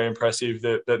 It's very impressive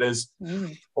that there's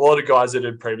a lot of guys that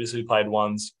had previously played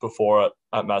ones before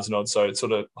at Mazenod. So it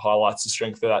sort of highlights the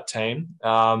strength of that team.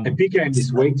 A big game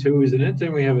this week too, isn't it?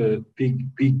 Don't we have a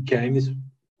big game this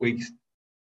week?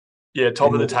 Yeah,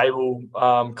 top of the table,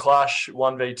 clash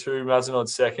 1v2, Mazenod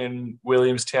second,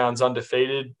 Williamstown's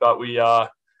undefeated, but we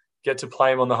get to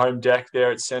play them on the home deck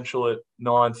there at Central at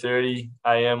 9:30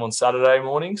 a.m. on Saturday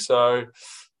morning. So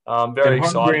very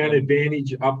exciting. Home ground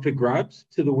advantage up for grabs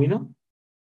to the winner?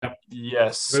 Yep.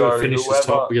 Yes. Whoever finishes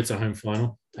top, we get to home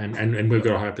final, and we've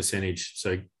got a high percentage.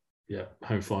 So, yeah,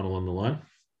 home final on the line.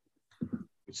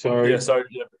 So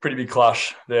pretty big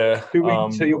clash there.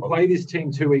 So you'll play this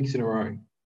team 2 weeks in a row?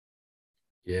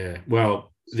 Yeah,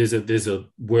 well, there's a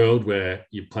world where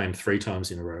you play them 3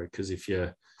 times in a row, because if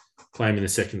you play them in the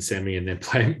second semi and then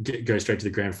go straight to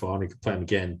the grand final, you can play them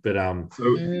again. But I know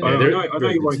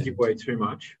you won't give away too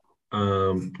much,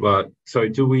 but so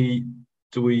do we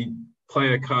play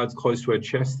our cards close to our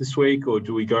chest this week, or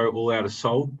do we go all out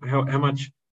assault? How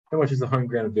much is the home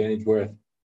ground advantage worth?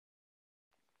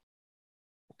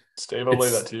 Steve, I'll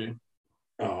leave that to you.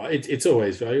 Oh, it's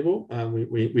always valuable.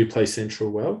 We play Central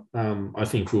well. I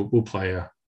think we'll play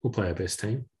our best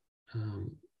team. I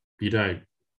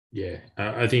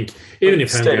think even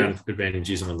if home ground advantage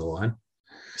isn't on the line.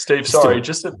 Steve, sorry,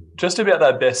 just about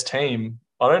that best team.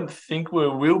 I don't think we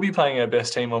will be playing our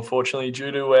best team, unfortunately,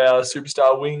 due to our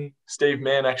superstar wing, Steve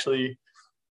Mann, actually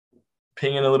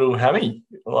pinging a little hammy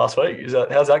last week.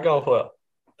 How's that going for you?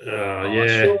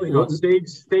 Yeah. Surely not.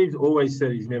 Steve's always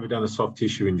said he's never done a soft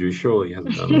tissue injury. Surely he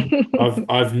hasn't done it.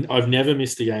 I've never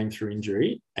missed a game through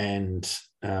injury, and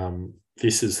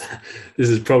this is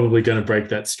probably going to break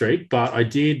that streak. But I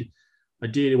did.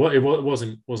 It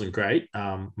wasn't great,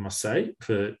 I must say,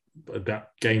 for about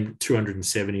game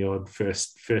 270 odd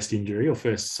first injury or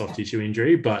first soft tissue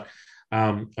injury. But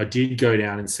I did go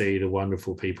down and see the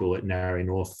wonderful people at Narry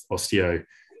North Osteo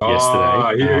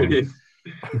yesterday.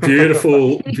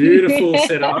 Beautiful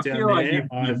setup down there.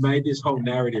 You've made this whole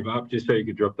narrative up just so you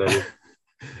could drop that in.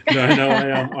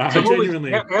 I genuinely.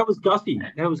 How was Gussie?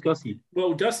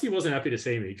 Well, Gussie wasn't happy to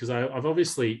see me because I've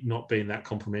obviously not been that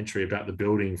complimentary about the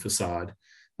building facade.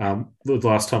 The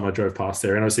last time I drove past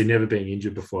there, and obviously never being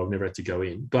injured before, I've never had to go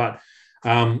in. But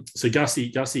so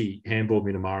Gussie handballed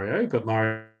me to Mario, but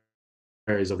Mario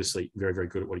is obviously very, very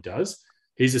good at what he does.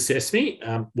 He's assessed me.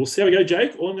 We'll see how we go,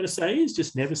 Jake. All I'm going to say is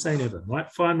just never say never.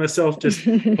 Might find myself just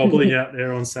hobbling out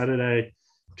there on Saturday,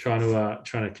 trying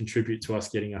to contribute to us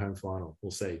getting a home final.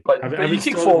 We'll see. But you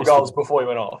kicked 4 goals before you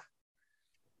went off.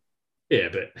 Yeah,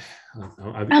 but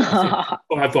I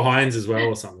 5 behinds as well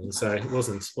or something. So it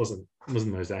wasn't the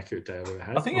most accurate day I've ever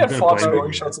had. I think you had 5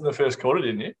 scoring shots in the first quarter,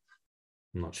 didn't you?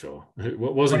 I'm not sure. It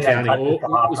wasn't counting. It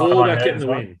was all about getting the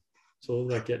win. It's all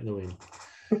about getting the win.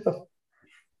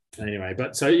 Anyway,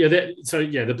 but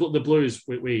the Blues,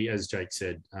 we as Jake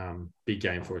said, big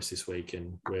game for us this week,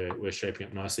 and we're shaping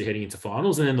up nicely heading into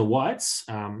finals. And then the Whites,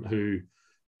 who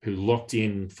locked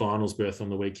in finals berth on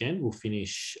the weekend, will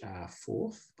finish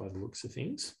 4th by the looks of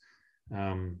things.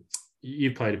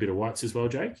 You played a bit of Whites as well,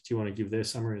 Jake. Do you want to give their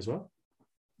summary as well?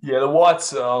 Yeah, the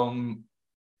Whites,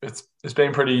 it's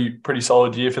been pretty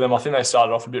solid year for them. I think they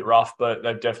started off a bit rough, but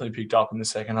they've definitely picked up in the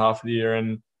second half of the year,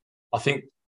 and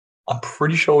I'm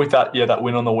pretty sure with that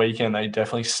win on the weekend, they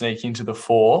definitely sneak into the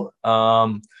 4.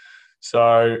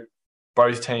 So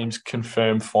both teams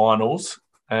confirmed finals,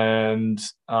 and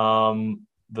the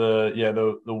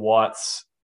Whites,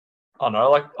 I don't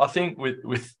know, I think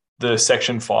with the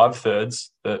Section 5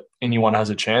 thirds that anyone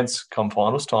has a chance come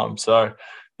finals time. So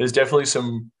there's definitely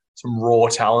some raw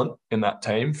talent in that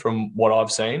team from what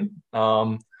I've seen.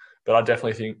 But I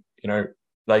definitely think,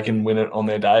 they can win it on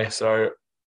their day. So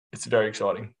it's very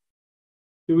exciting.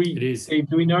 Do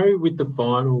we know with the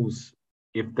finals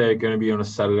if they're going to be on a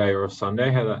Saturday or a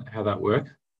Sunday, how that works?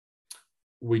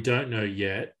 We don't know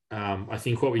yet. I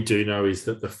think what we do know is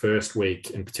that the first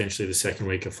week and potentially the second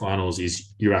week of finals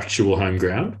is your actual home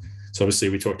ground. So obviously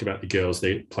we talked about the girls,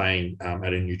 they're playing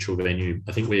at a neutral venue.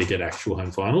 I think we get actual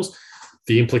home finals.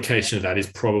 The implication of that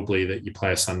is probably that you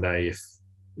play a Sunday if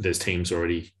there's teams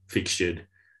already fixtured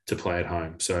to play at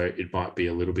home. So it might be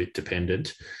a little bit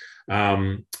dependent.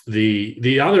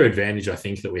 The other advantage I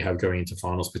think that we have going into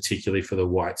finals, particularly for the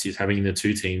Whites, is having the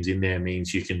 2 teams in there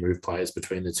means you can move players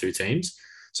between the 2 teams.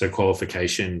 So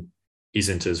qualification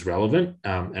isn't as relevant.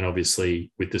 And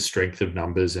obviously with the strength of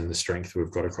numbers and the strength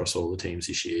we've got across all the teams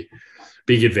this year,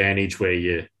 big advantage where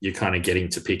you're kind of getting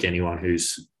to pick anyone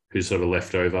who's sort of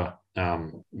left over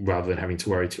rather than having to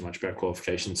worry too much about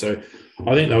qualification. So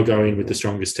I think they'll go in with the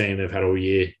strongest team they've had all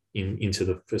year into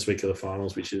the first week of the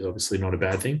finals, which is obviously not a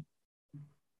bad thing.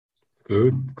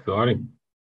 Good, exciting.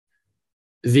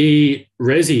 The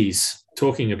Rezzies,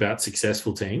 talking about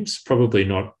successful teams, probably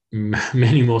not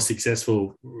many more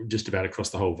successful just about across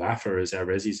the whole VAFA as our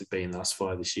Rezzies have been thus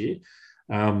far this year.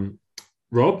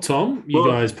 Rob, Tom, you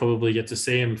guys probably get to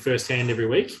see them firsthand every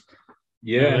week.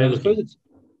 Yeah, and I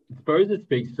suppose it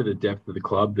speaks to the depth of the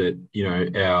club that, you know,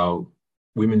 our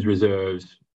women's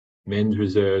reserves, men's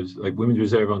reserves, like women's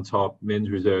reserve on top, men's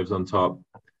reserves on top,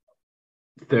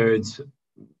 thirds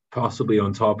possibly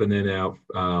on top, and then our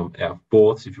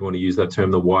fourths, if you want to use that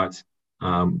term, the whites,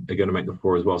 are going to make the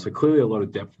four as well. So clearly a lot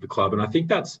of depth for the club. And I think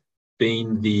that's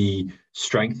been the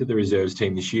strength of the reserves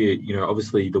team this year. You know,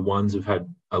 obviously the ones have had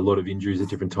a lot of injuries at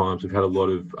different times. We've had a lot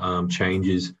of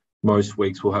changes. Most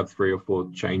weeks we'll have 3 or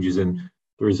 4 changes, and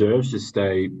the reserves just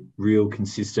stay real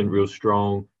consistent, real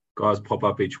strong. Guys pop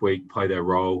up each week, play their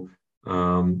role,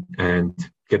 and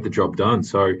get the job done.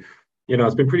 So, you know,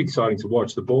 it's been pretty exciting to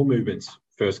watch. The ball movement's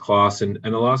first class, and the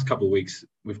last couple of weeks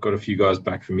we've got a few guys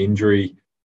back from injury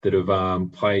that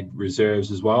have played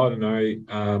reserves as well. I don't know,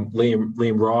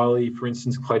 Liam Riley, for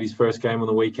instance, played his first game on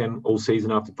the weekend all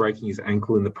season after breaking his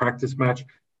ankle in the practice match.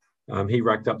 He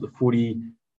racked up the footy.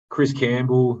 Chris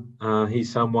Campbell,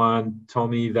 he's someone,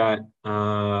 Tommy, that,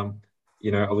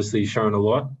 you know, obviously shown a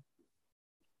lot.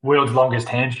 World's longest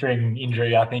hamstring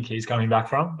injury, I think he's coming back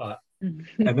from. But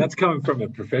and that's coming from a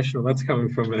professional. That's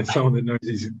coming from someone that knows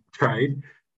his trade.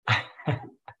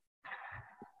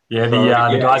 Yeah,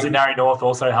 the guys at Narry North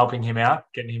also helping him out,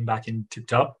 getting him back in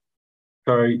tip-top.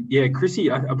 So, yeah,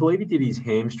 Chrissy, I believe he did his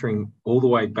hamstring all the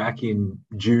way back in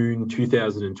June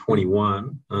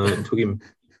 2021. It took him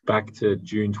back to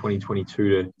June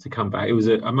 2022 to come back.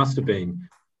 It must have been,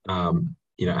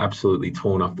 you know, absolutely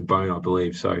torn off the bone, I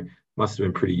believe. So must have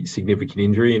been pretty significant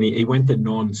injury. And he went the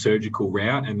non-surgical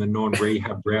route and the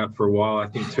non-rehab route for a while, I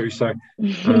think, too. So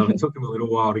it took him a little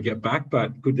while to get back,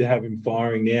 but good to have him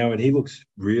firing now. And he looks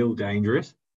real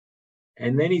dangerous.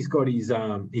 And then he's got his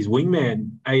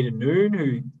wingman, Aidan Noon,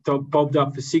 who bobbed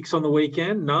up for 6 on the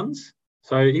weekend, Nuns.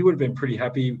 So he would have been pretty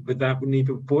happy with that, wouldn't he,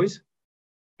 boys?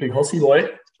 Big Hossy boy.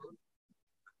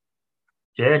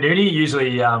 Yeah, Nooney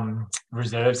usually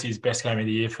reserves his best game of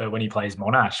the year for when he plays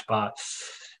Monash, but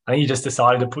I think he just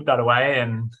decided to put that away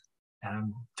and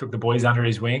took the boys under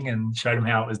his wing and showed them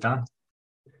how it was done.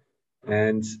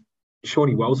 And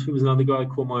Shawnee Wellsford was another guy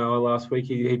that caught my eye last week.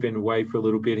 He'd been away for a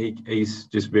little bit. He's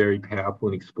just very powerful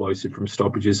and explosive from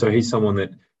stoppages. So he's someone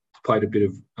that played a bit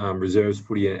of reserves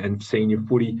footy and senior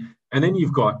footy. And then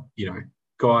you've got, you know,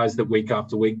 guys that week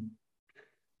after week,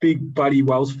 big Buddy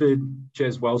Wellsford,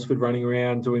 Jez Wellsford running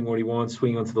around, doing what he wants,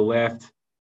 swinging onto the left.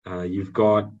 You've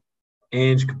got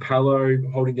Ange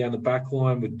Capello holding down the back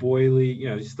line with Boyley. You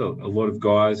know, just a lot of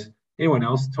guys. Anyone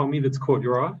else, Tommy, that's caught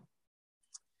your eye?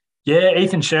 Yeah,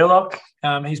 Ethan Sherlock.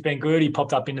 He's been good. He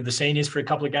popped up into the seniors for a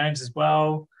couple of games as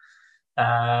well.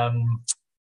 I'd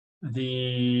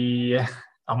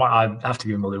have to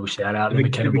give him a little shout out. The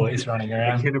McKenna boys running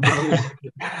around. McKenna brothers.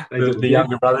 the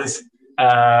younger brothers.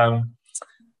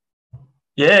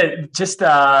 Yeah, just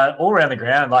all around the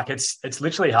ground. Like it's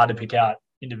literally hard to pick out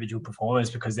individual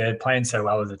performers because they're playing so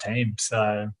well as a team.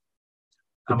 So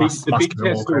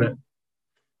the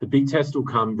big test will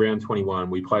come round 21.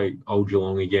 We play Old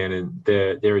Geelong again, and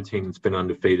they're a team that's been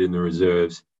undefeated in the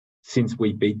reserves since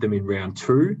we beat them in round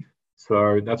 2.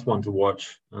 So that's one to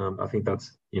watch. I think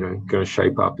that's, you know, going to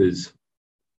shape up as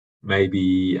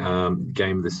maybe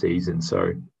game of the season.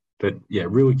 So, but yeah,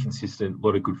 really consistent, a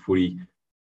lot of good footy.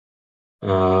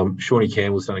 Shawnee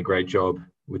Campbell's done a great job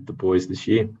with the boys this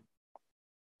year.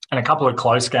 And a couple of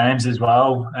close games as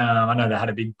well. I know they had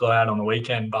a big blowout on the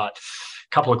weekend, but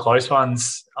a couple of close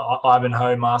ones.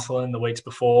 Ivanhoe, Marcelin the weeks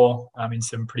before, in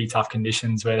some pretty tough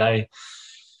conditions where they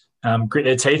grit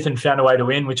their teeth and found a way to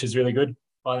win, which is really good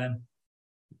by them.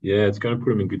 Yeah, it's going to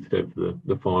put them in good stead for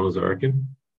the finals, I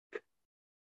reckon.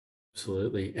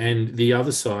 Absolutely. And the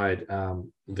other side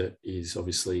that is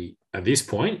obviously at this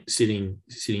point sitting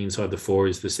inside the 4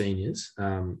 is the seniors.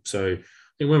 So I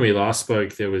think when we last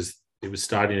spoke, it was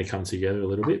starting to come together a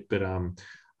little bit, but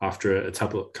after a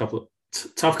tough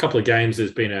couple of games,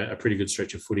 there's been a pretty good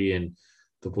stretch of footy, and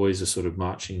the boys are sort of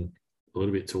marching a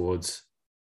little bit towards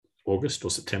August or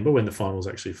September when the finals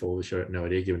actually fall. Which I have no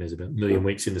idea, given there's about a million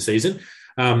weeks in the season.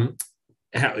 How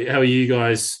are you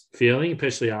guys feeling,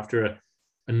 especially after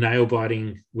a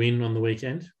nail-biting win on the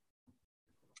weekend?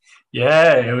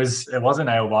 Yeah, it was a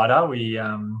nail-biter. We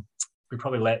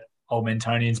probably let Old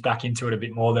Mentonians back into it a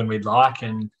bit more than we'd like,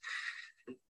 and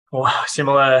Well,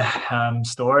 similar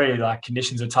story. Like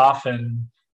conditions are tough, and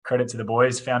credit to the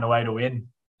boys, found a way to win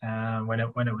when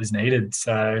it was needed.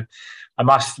 So I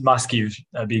must give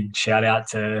a big shout out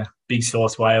to Big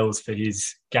Sauce Wales for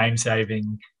his game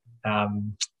saving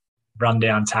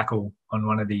rundown tackle on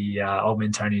one of the Old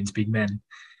Mentonians big men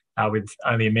with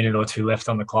only a minute or two left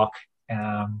on the clock.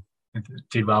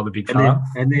 Did well, the big fella.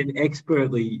 And then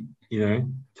expertly,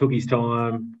 took his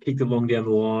time, kicked it long down the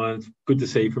line. It's good to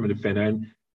see from a defender. And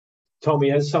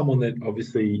Tommy, as someone that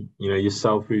obviously,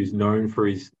 yourself, who's known for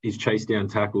his chase down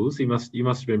tackles, you must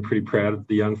have been pretty proud of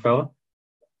the young fella.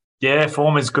 Yeah,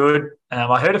 form is good.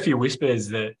 I heard a few whispers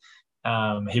that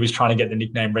he was trying to get the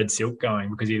nickname Red Silk going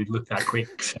because he would look that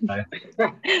quick. So.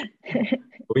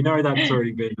 We know that's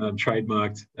already been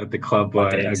trademarked at the club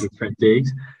by our good friend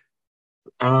Diggs.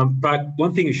 But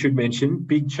one thing I should mention,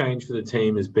 big change for the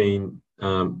team has been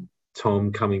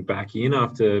Tom coming back in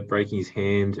after breaking his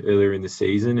hand earlier in the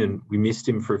season, and we missed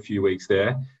him for a few weeks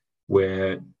there,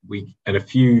 where a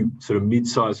few sort of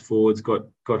mid-sized forwards got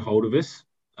hold of us.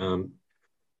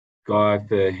 Guy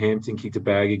for Hampton kicked a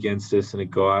bag against us, and a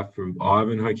guy from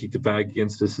Ivanhoe kicked a bag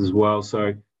against us as well.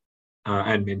 So,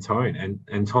 and Mentone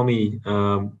and Tommy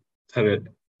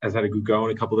has had a good go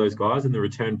on a couple of those guys in the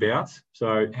return bouts.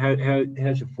 So,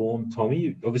 how's your form, Tommy?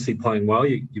 You're obviously playing well.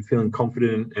 You're feeling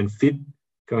confident and fit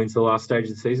going to the last stage of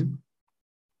the season?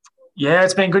 Yeah,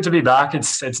 it's been good to be back.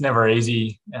 It's never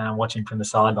easy watching from the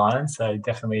sidelines. So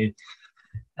definitely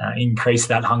increase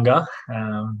that hunger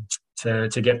to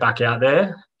get back out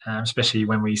there, especially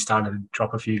when we started to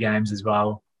drop a few games as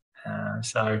well.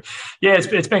 So yeah,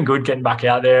 it's been good getting back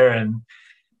out there and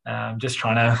just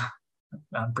trying to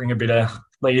bring a bit of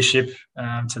leadership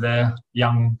to the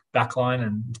young backline,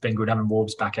 and it's been good having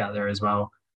Warbs back out there as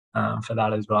well for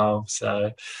that as well.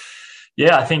 So.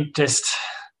 Yeah, I think just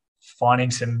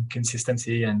finding some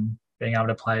consistency and being able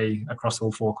to play across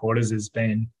all four quarters has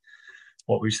been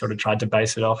what we've sort of tried to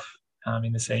base it off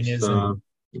in the seniors.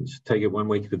 Just take it 1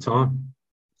 week at a time.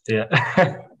 Yeah.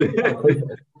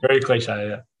 Very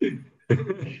cliche, yeah.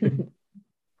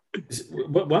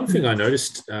 One thing I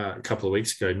noticed a couple of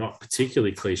weeks ago, not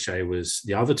particularly cliche, was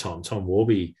the other Tom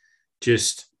Warby,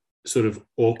 just sort of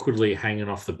awkwardly hanging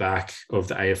off the back of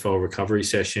the AFL recovery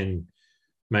session,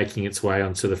 making its way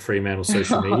onto the Fremantle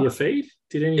social media feed.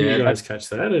 Did any of you guys catch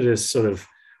that? It is sort of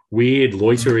weird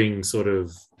loitering sort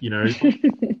of, in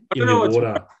the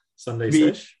water Sunday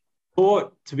sesh.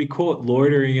 To be caught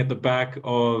loitering at the back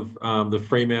of the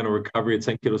Fremantle recovery at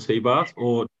St Kilda Sea Baths,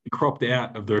 or cropped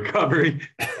out of the recovery.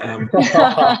 And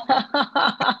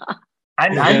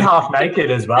half naked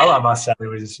as well, I must say. It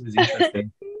was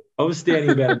interesting. I was standing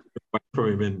about away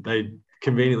from him and they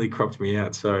conveniently cropped me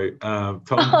out. So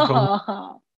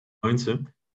Tom owns him.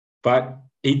 But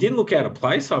he didn't look out of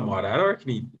place, I might add. I reckon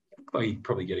he'd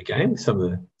probably get a game with some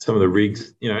of the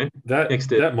rigs,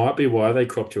 That might be why they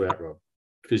cropped you out, Rob.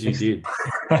 Because you did.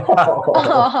 I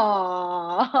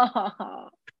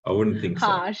wouldn't think so.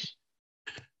 Harsh.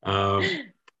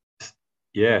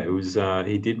 Yeah, it was.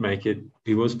 He did make it.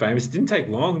 He was famous. It didn't take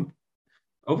long.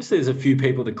 Obviously, there's a few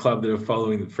people at the club that are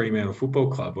following the Fremantle Football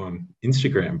Club on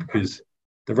Instagram because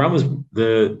the run was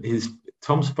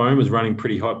Tom's phone was running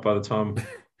pretty hot by the time he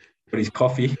got his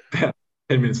coffee about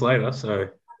 10 minutes later. So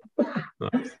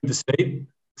the sea,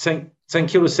 St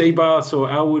Kilda Sea Baths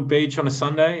or Elwood Beach on a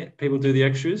Sunday, people do the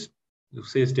extras. You'll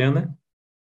see us down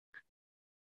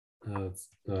there.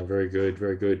 Very good,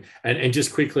 very good. And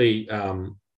just quickly,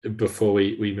 before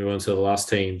we move on to the last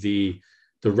team, the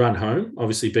run home,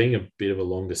 obviously being a bit of a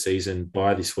longer season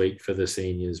by this week for the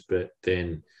seniors, but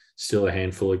then still a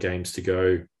handful of games to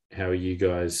go. How are you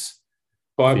guys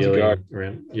feeling to go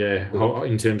around? Yeah,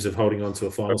 in terms of holding on to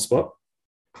a final spot?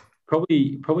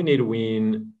 Probably need to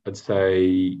win. I'd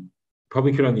say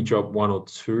probably could only drop 1 or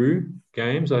 2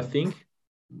 games, I think,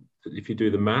 if you do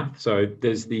the math. So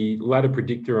there's the ladder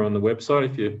predictor on the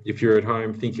website if you're at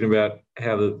home thinking about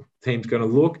how the team's going to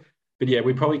look. But yeah,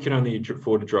 we probably can only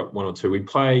afford to drop 1 or 2. We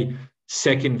play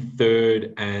 2nd,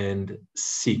 3rd, and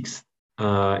 6th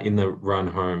in the run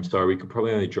home. So we could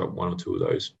probably only drop 1 or 2 of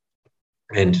those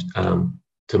and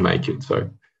to make it. So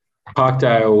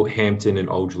Parkdale, Hampton, and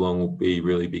Old Geelong will be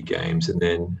really big games. And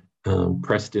then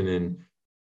Preston and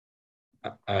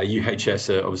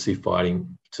UHS are obviously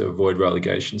fighting to avoid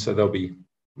relegation. So they'll be,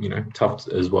 tough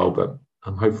as well. But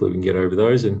hopefully we can get over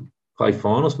those and play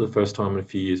finals for the first time in a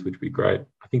few years, which would be great.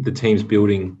 I think the team's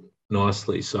building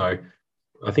nicely. So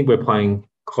I think we're playing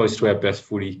close to our best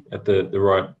footy at the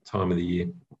right time of the year.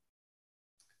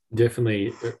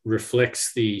 Definitely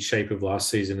reflects the shape of last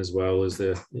season as well as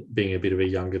being a bit of a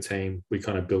younger team. We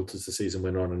kind of built as the season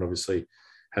went on, and obviously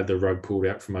had the rug pulled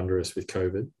out from under us with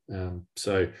COVID.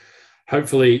 So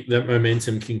hopefully that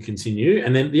momentum can continue.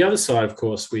 And then the other side, of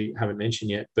course, we haven't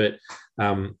mentioned yet, but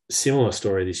similar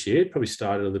story this year. It probably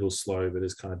started a little slow, but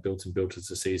has kind of built and built as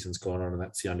the season's gone on, and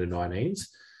that's the under-19s.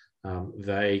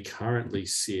 They currently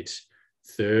sit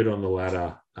third on the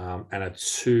ladder and are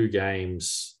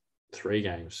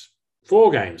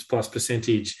 4 games plus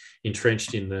percentage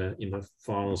entrenched in the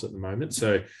finals at the moment.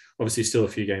 So obviously still a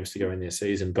few games to go in their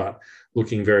season, but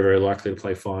looking very, very likely to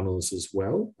play finals as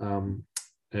well.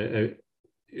 Have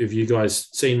you guys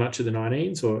seen much of the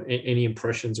 19s or any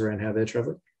impressions around how they're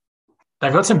traveling?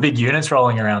 They've got some big units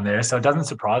rolling around there, so it doesn't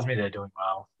surprise me they're doing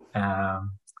well.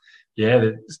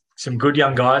 There's some good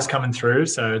young guys coming through,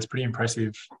 so it's pretty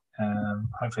impressive.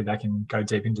 Hopefully they can go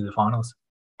deep into the finals.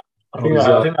 I think they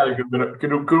had a good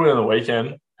win on the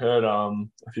weekend. Heard a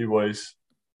few boys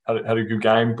had a good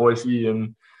game, Boise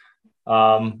and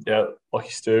Lucky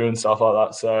Stu and stuff like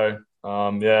that. So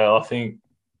I think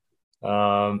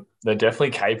they're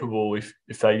definitely capable if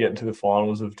they get into the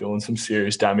finals of doing some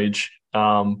serious damage.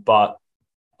 But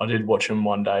I did watch them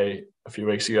one day a few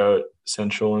weeks ago at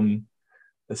Central, and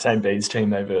the St. Bede's team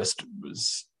they versed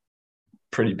was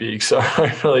pretty big. So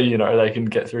hopefully, they can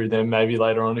get through them maybe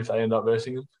later on if they end up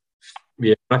versing them.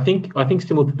 Yeah, I think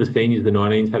similar to the seniors, the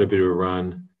 19s had a bit of a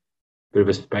run, bit of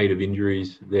a spate of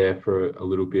injuries there for a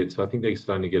little bit. So I think they're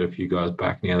starting to get a few guys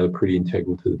back now. They're pretty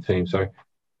integral to the team. So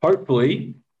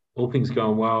hopefully, all things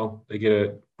going well, they get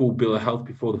a full bill of health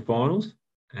before the finals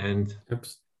and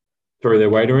throw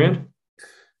their weight around.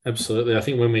 Absolutely. I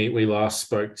think when we last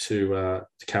spoke to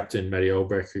Captain Matty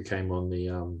Olbrecht, who came on the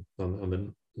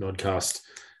Nodcast,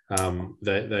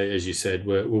 they, as you said,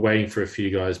 we're waiting for a few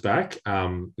guys back.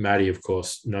 Matty, of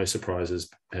course, no surprises.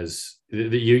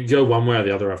 You go one way or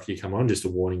the other after you come on. Just a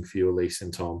warning for you, Elyse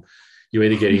and Tom. You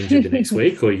either get injured the next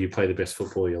week or you play the best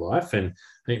football of your life. And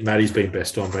I think Matty's been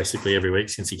best on basically every week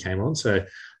since he came on. So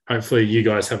hopefully you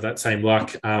guys have that same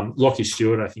luck. Lockie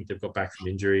Stewart, I think they've got back from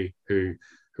injury, who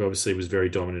obviously was very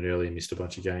dominant early and missed a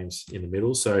bunch of games in the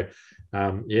middle. So,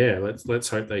 let's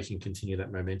hope they can continue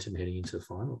that momentum heading into the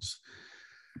finals.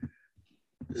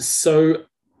 So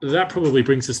that probably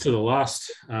brings us to the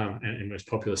last and most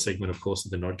popular segment, of course,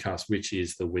 of the Nodcast, which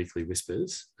is the Weekly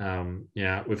Whispers.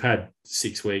 We've had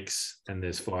 6 weeks and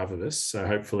there's 5 of us. So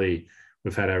hopefully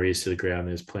we've had our ears to the ground.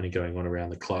 There's plenty going on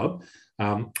around the club.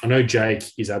 I know Jake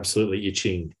is absolutely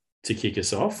itching to kick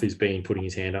us off. He's been putting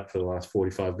his hand up for the last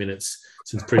 45 minutes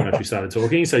since pretty much we started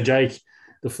talking. So, Jake,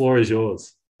 the floor is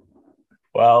yours.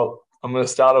 Well, I'm going to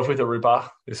start off with a ripper.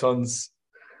 This one's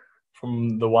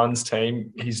from the Ones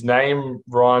team. His name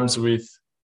rhymes with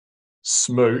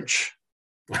Smooch.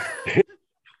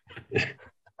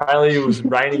 Apparently, it was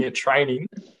raining at training,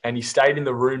 and he stayed in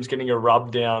the rooms getting a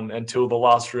rub down until the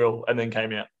last drill and then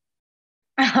came out.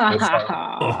 I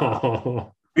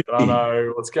don't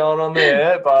know what's going on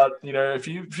there, but a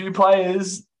few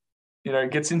players,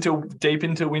 gets deep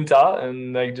into winter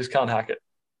and they just can't hack it.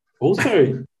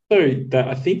 Also,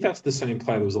 I think that's the same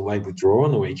player that was a late withdrawal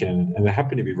on the weekend, and it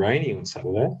happened to be raining on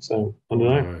Saturday. So I don't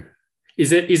know.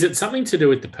 Is it something to do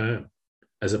with the perm,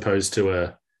 as opposed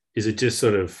to is it just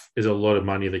sort of there's a lot of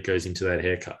money that goes into that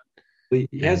haircut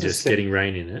and just getting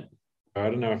rain in it? I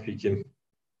don't know if you can,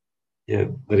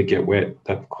 let it get wet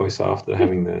that close after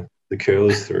having the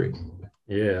curlers through.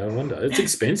 Yeah, I wonder. It's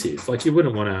expensive. Like you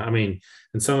wouldn't want to. I mean,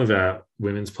 and some of our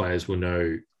women's players will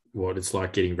know what it's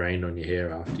like getting rain on your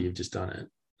hair after you've just done it.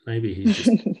 Maybe he's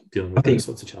just dealing with those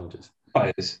sorts of challenges.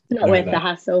 Not worth the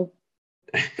hassle.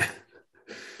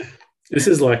 This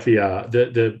is like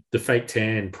the fake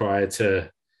tan prior to,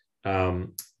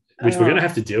 which we're going to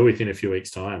have to deal with in a few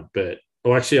weeks' time. But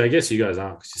actually, I guess you guys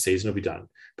aren't because your season will be done.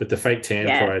 But the fake tan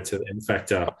prior to the M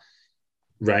Factor.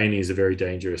 Rain is a very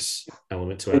dangerous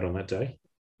element to add on that day.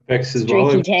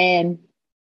 Streaky tan.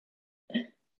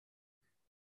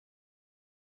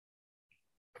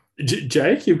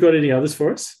 Jake, you've got any others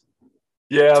for us?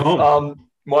 Yeah,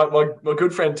 my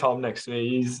good friend Tom next to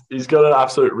me, he's got an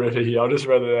absolute ripper here. I just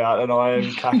read it out and I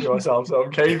am cacking myself, so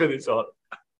I'm keen for this one.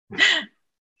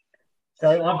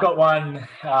 So I've got one.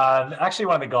 Actually,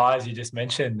 one of the guys you just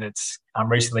mentioned that's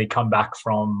recently come back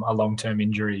from a long-term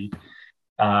injury.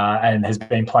 And has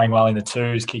been playing well in the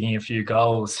twos, kicking a few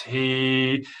goals.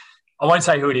 I won't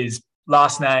say who it is.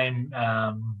 Last name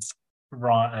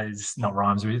is not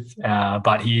rhymes with,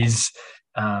 but he's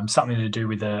something to do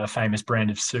with a famous brand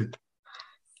of soup.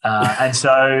 And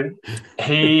so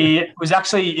he was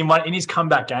actually in his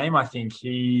comeback game. I think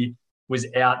he was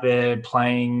out there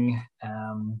playing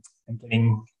and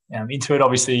getting into it.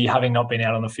 Obviously, having not been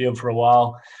out on the field for a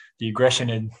while. the aggression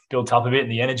had built up a bit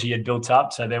and the energy had built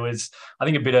up. So there was, I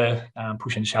think, a bit of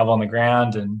push and shove on the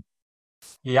ground, and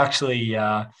he actually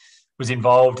was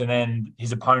involved, and then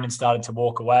his opponent started to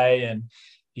walk away, and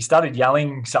he started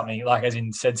yelling something, like as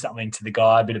in said something to the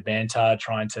guy, a bit of banter,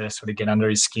 trying to sort of get under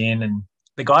his skin, and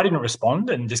the guy didn't respond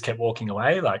and just kept walking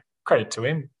away. Like, credit to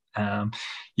him.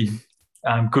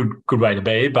 Good way to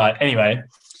be. But anyway,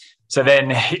 so then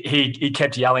he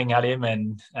kept yelling at him,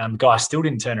 and the guy still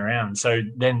didn't turn around. So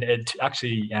then it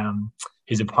actually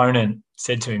his opponent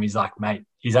said to him, he's like, mate,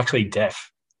 he's actually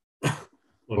deaf.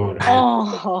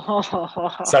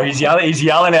 Oh. So he's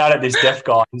yelling out at this deaf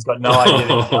guy. He's got no idea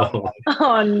that he's yelling at him.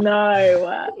 Oh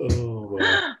no. Oh,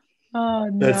 wow. Oh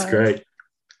no. That's great.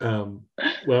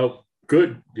 Well,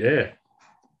 good. Yeah.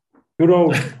 Good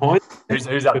old point.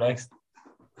 Who's up next?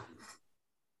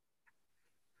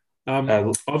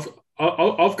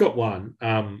 I've got one,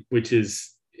 which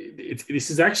is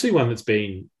this is actually one that's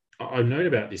been, I've known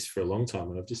about this for a long time,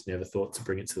 and I've just never thought to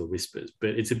bring it to the Whispers,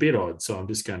 but it's a bit odd, so I'm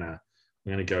gonna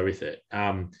go with it.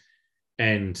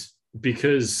 And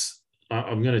because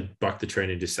I'm going to buck the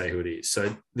trend and just say who it is.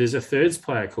 So there's a thirds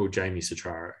player called Jamie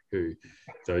Citraro, who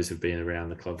those who've been around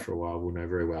the club for a while will know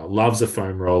very well. Loves a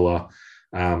foam roller,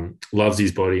 loves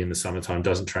his body in the summertime,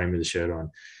 doesn't train with a shirt on.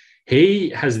 He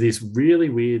has this really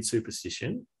weird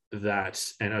superstition that,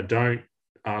 and I don't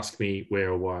ask me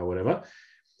where or why or whatever,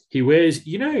 he wears,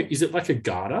 is it like a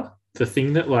garter? The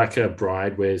thing that like a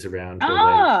bride wears around her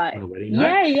leg on a wedding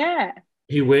night? Yeah.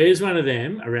 He wears one of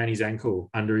them around his ankle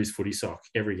under his footy sock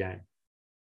every game.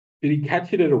 Did he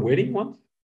catch it at a wedding once?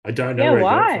 I don't know where he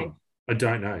got it from. I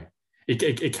don't know.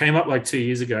 It came up like 2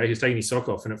 years ago. He was taking his sock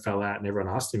off and it fell out, and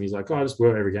everyone asked him. He's like, I just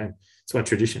wear it every game. It's my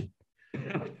tradition.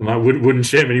 And I wouldn't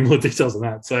share many more details than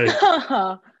that. So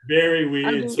very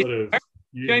weird sort of.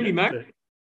 Jamie married?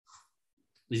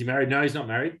 Is he married? No, he's not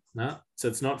married. No. So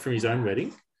it's not from his own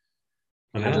wedding.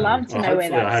 I'd love to know where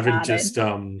that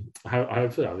started.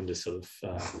 Hopefully I haven't just sort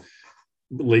of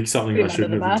leaked something I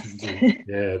shouldn't have.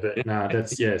 Yeah, but no,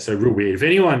 that's so real weird. If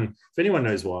anyone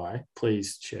knows why,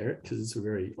 please share it, because it's a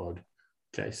very odd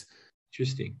case.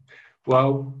 Interesting.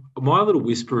 Well, my little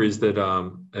whisper is that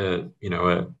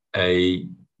a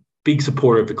big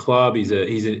supporter of the club. He's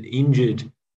an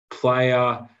injured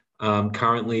player.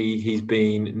 Currently, he's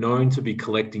been known to be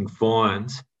collecting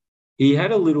fines. He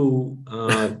had a little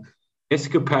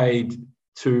escapade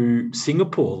to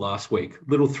Singapore last week.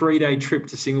 Little 3-day trip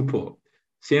to Singapore.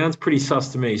 Sounds pretty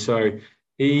sus to me. So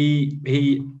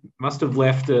he must have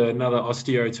left another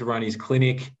osteo to run his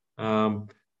clinic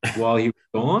while he was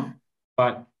gone.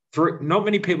 But not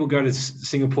many people go to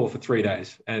Singapore for 3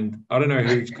 days, and I don't know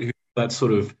who that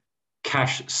sort of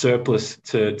cash surplus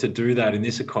to do that in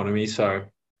this economy. So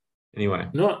anyway,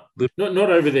 not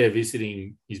over there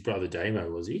visiting his brother Damo,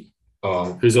 was he?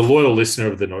 Oh, who's a loyal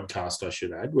listener of the Nodcast, I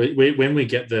should add. When we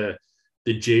get the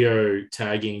geo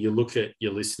tagging, you look at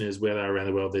your listeners where they are around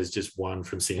the world, there's just one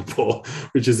from Singapore,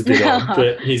 which is a bit odd.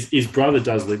 But his brother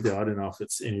does live there. I don't know if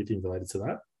it's anything related to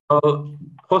that.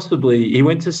 Possibly. He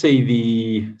went to see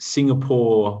the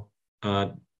Singapore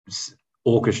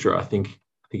orchestra, I think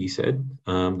he said,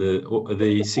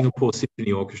 the Singapore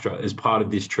Symphony Orchestra as part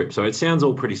of this trip. So it sounds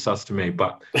all pretty sus to me,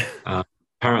 but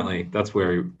apparently that's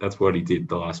what he did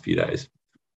the last few days.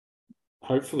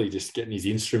 Hopefully just getting his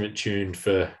instrument tuned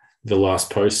for the last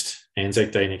post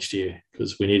Anzac Day next year,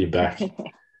 because we need him back.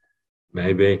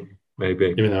 Maybe.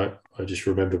 Even though I just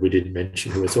remembered we didn't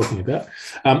mention who we're talking about.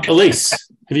 Elyse,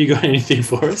 have you got anything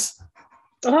for us?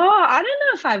 Oh, I don't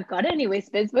know if I've got any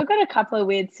whispers. We've got a couple of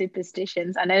weird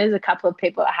superstitions. I know there's a couple of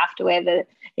people that have to wear the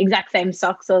exact same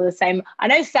socks or the same. I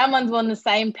know someone's worn the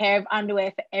same pair of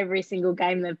underwear for every single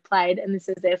game they've played, and this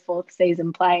is their 4th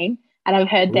season playing. And I've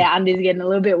heard their undies getting a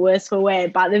little bit worse for wear,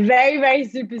 but they're very, very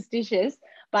superstitious.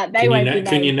 But they won't be named.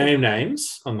 Can you name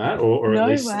names on that, or no at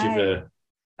least way. give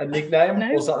a nickname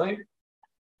or something?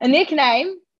 A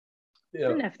nickname? Yeah. I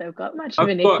don't know if they've got much of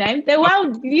a nickname.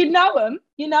 You know them.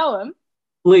 You know them.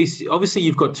 Elyse, obviously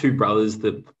you've got 2 brothers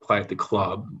that play at the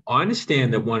club. I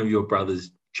understand that one of your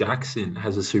brothers, Jackson,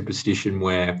 has a superstition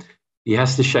where he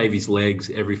has to shave his legs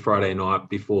every Friday night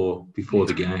before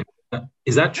the game.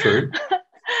 Is that true?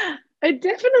 It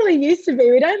definitely used to be.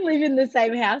 We don't live in the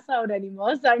same household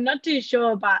anymore, so I'm not too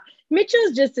sure. But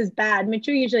Mitchell's just as bad.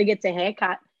 Mitchell usually gets a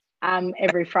haircut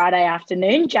every Friday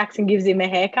afternoon. Jackson gives him a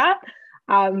haircut.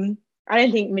 I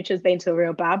don't think Mitchell's been to a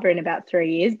real barber in about 3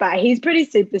 years, but he's pretty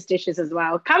superstitious as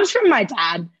well. Comes from my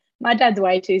dad. My dad's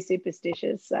way too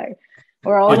superstitious, so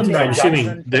we're all a bit. I'm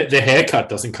assuming the haircut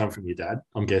doesn't come from your dad,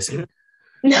 I'm guessing.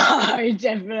 No,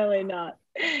 definitely not.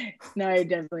 No,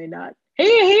 definitely not.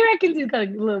 He reckons he's got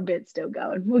a little bit still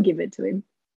going. We'll give it to him.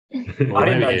 Well, I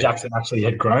didn't know maybe- Jackson actually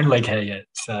had grown leg hair yet.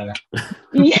 So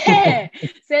Yeah.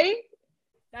 See?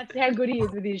 That's how good he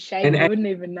is with his shape. And- I wouldn't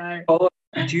even know.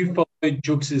 Did you follow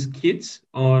Jooks's kids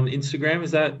on Instagram?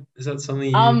 Is that something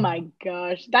you... Oh my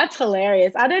gosh, that's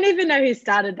hilarious. I don't even know who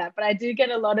started that, but I do get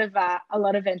a lot of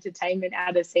entertainment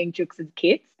out of seeing Jooks'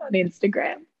 kids on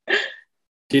Instagram.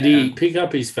 Did he pick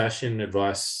up his fashion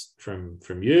advice from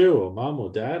you or mum or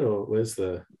dad, or where's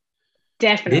the...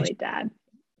 Definitely Dad.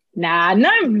 Nah,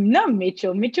 no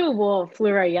Mitchell. Mitchell wore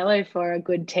fluoro yellow for a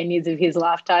good 10 years of his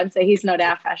lifetime, so he's not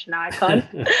our fashion icon.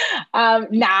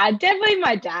 Nah, definitely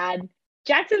my dad.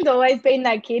 Jackson's always been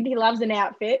that kid. He loves an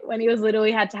outfit. When he was little,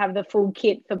 he had to have the full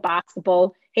kit for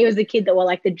basketball. He was the kid that wore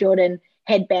like the Jordan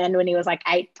headband when he was like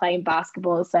 8 playing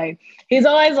basketball. So he's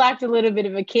always liked a little bit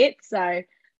of a kit. So I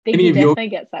think he definitely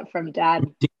gets that from Dad.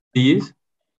 years?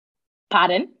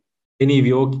 Pardon? Did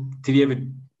you ever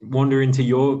wander into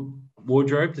your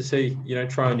wardrobe to see,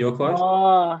 try on your clothes?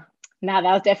 Oh, no,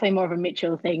 that was definitely more of a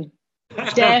Mitchell thing.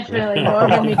 Definitely more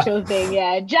of a Mitchell thing,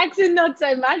 yeah. Jackson, not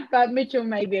so much, but Mitchell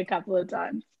maybe a couple of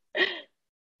times.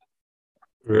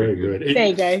 Very good. There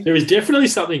you go. There is definitely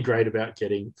something great about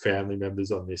getting family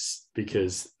members on this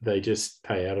because they just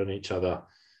pay out on each other.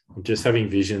 I'm just having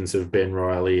visions of Ben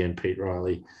Riley and Pete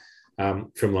Riley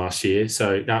from last year.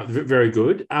 So, no, very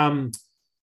good.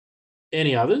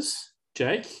 Any others?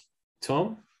 Jake?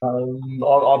 Tom?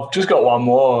 I've just got one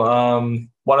more.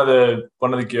 One of the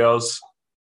girls,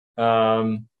 we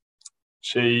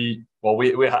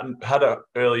had an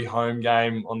early home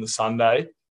game on the Sunday.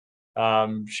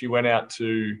 She went out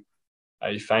to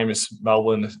a famous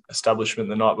Melbourne establishment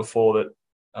the night before that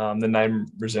the name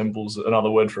resembles another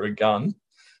word for a gun.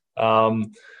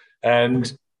 And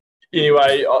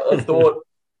anyway, I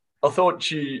thought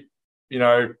she,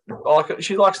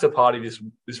 she likes to party,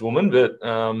 this woman, but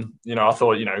I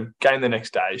thought, game the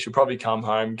next day, she'll probably come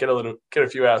home, get a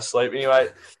few hours sleep. Anyway,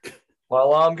 my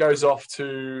alarm goes off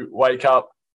to wake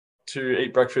up to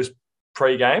eat breakfast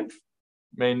pre-game.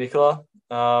 Me and Nicola,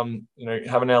 having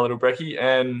our little brekkie,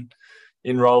 and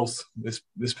in rolls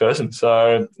this person.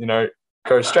 So,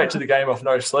 goes straight to the game off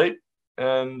no sleep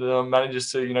and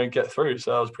manages to, get through.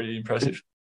 So that was pretty impressive.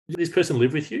 Did this person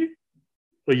live with you?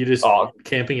 Or you just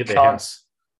camping at their house?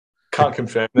 Can't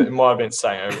confirm. It might have been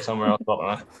staying over somewhere else.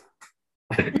 I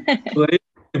don't know.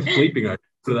 Sleeping, I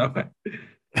put it that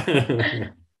way.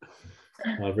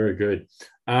 Oh, very good.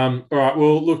 All right.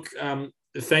 Well, look,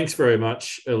 thanks very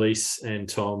much, Elyse and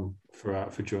Tom,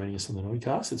 for joining us on the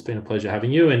Nodcast. It's been a pleasure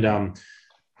having you, and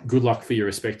good luck for your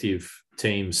respective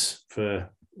teams for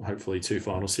hopefully 2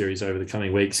 final series over the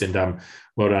coming weeks. And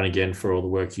well done again for all the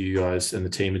work you guys and the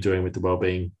team are doing with the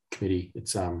Wellbeing Committee.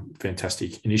 It's a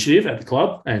fantastic initiative at the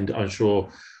club, and I'm sure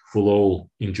we'll all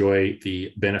enjoy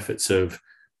the benefits of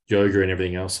yoga and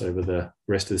everything else over the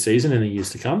rest of the season and the years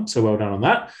to come. So well done on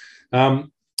that.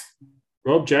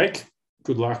 Rob, Jake,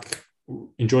 good luck.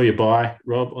 Enjoy your bye,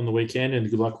 Rob, on the weekend, and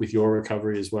good luck with your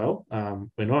recovery as well.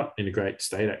 We're not in a great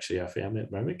state, actually, our family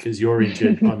at the moment, because you're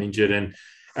injured, I'm injured, and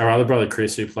our other brother,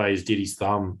 Chris, who plays, did his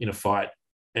thumb in a fight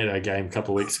at a game a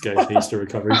couple of weeks ago. He's still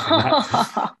recovering from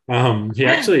that.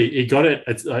 He got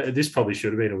it. This probably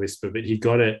should have been a whisper, but he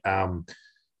got it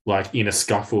like in a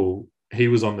scuffle. He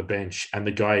was on the bench, and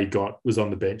the guy he got was on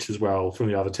the bench as well from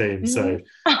the other team. So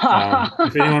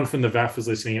if anyone from the VAF was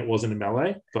listening, it wasn't a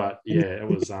melee, but yeah, it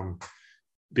was a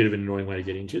bit of an annoying way to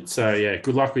get injured. So yeah,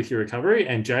 good luck with your recovery.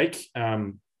 And Jake,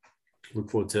 look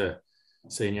forward to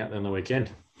seeing you out there on the weekend.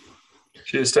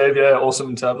 Cheers, Steve. Yeah,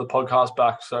 awesome to have the podcast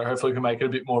back. So hopefully we can make it a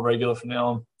bit more regular from now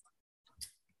on.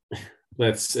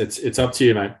 It's up to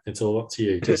you, mate. It's all up to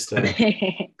you. Just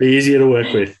be easier to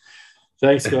work with.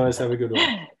 Thanks, guys. Have a good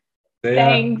one.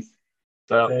 Thanks.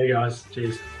 There you guys.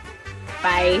 Cheers.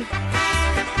 Bye.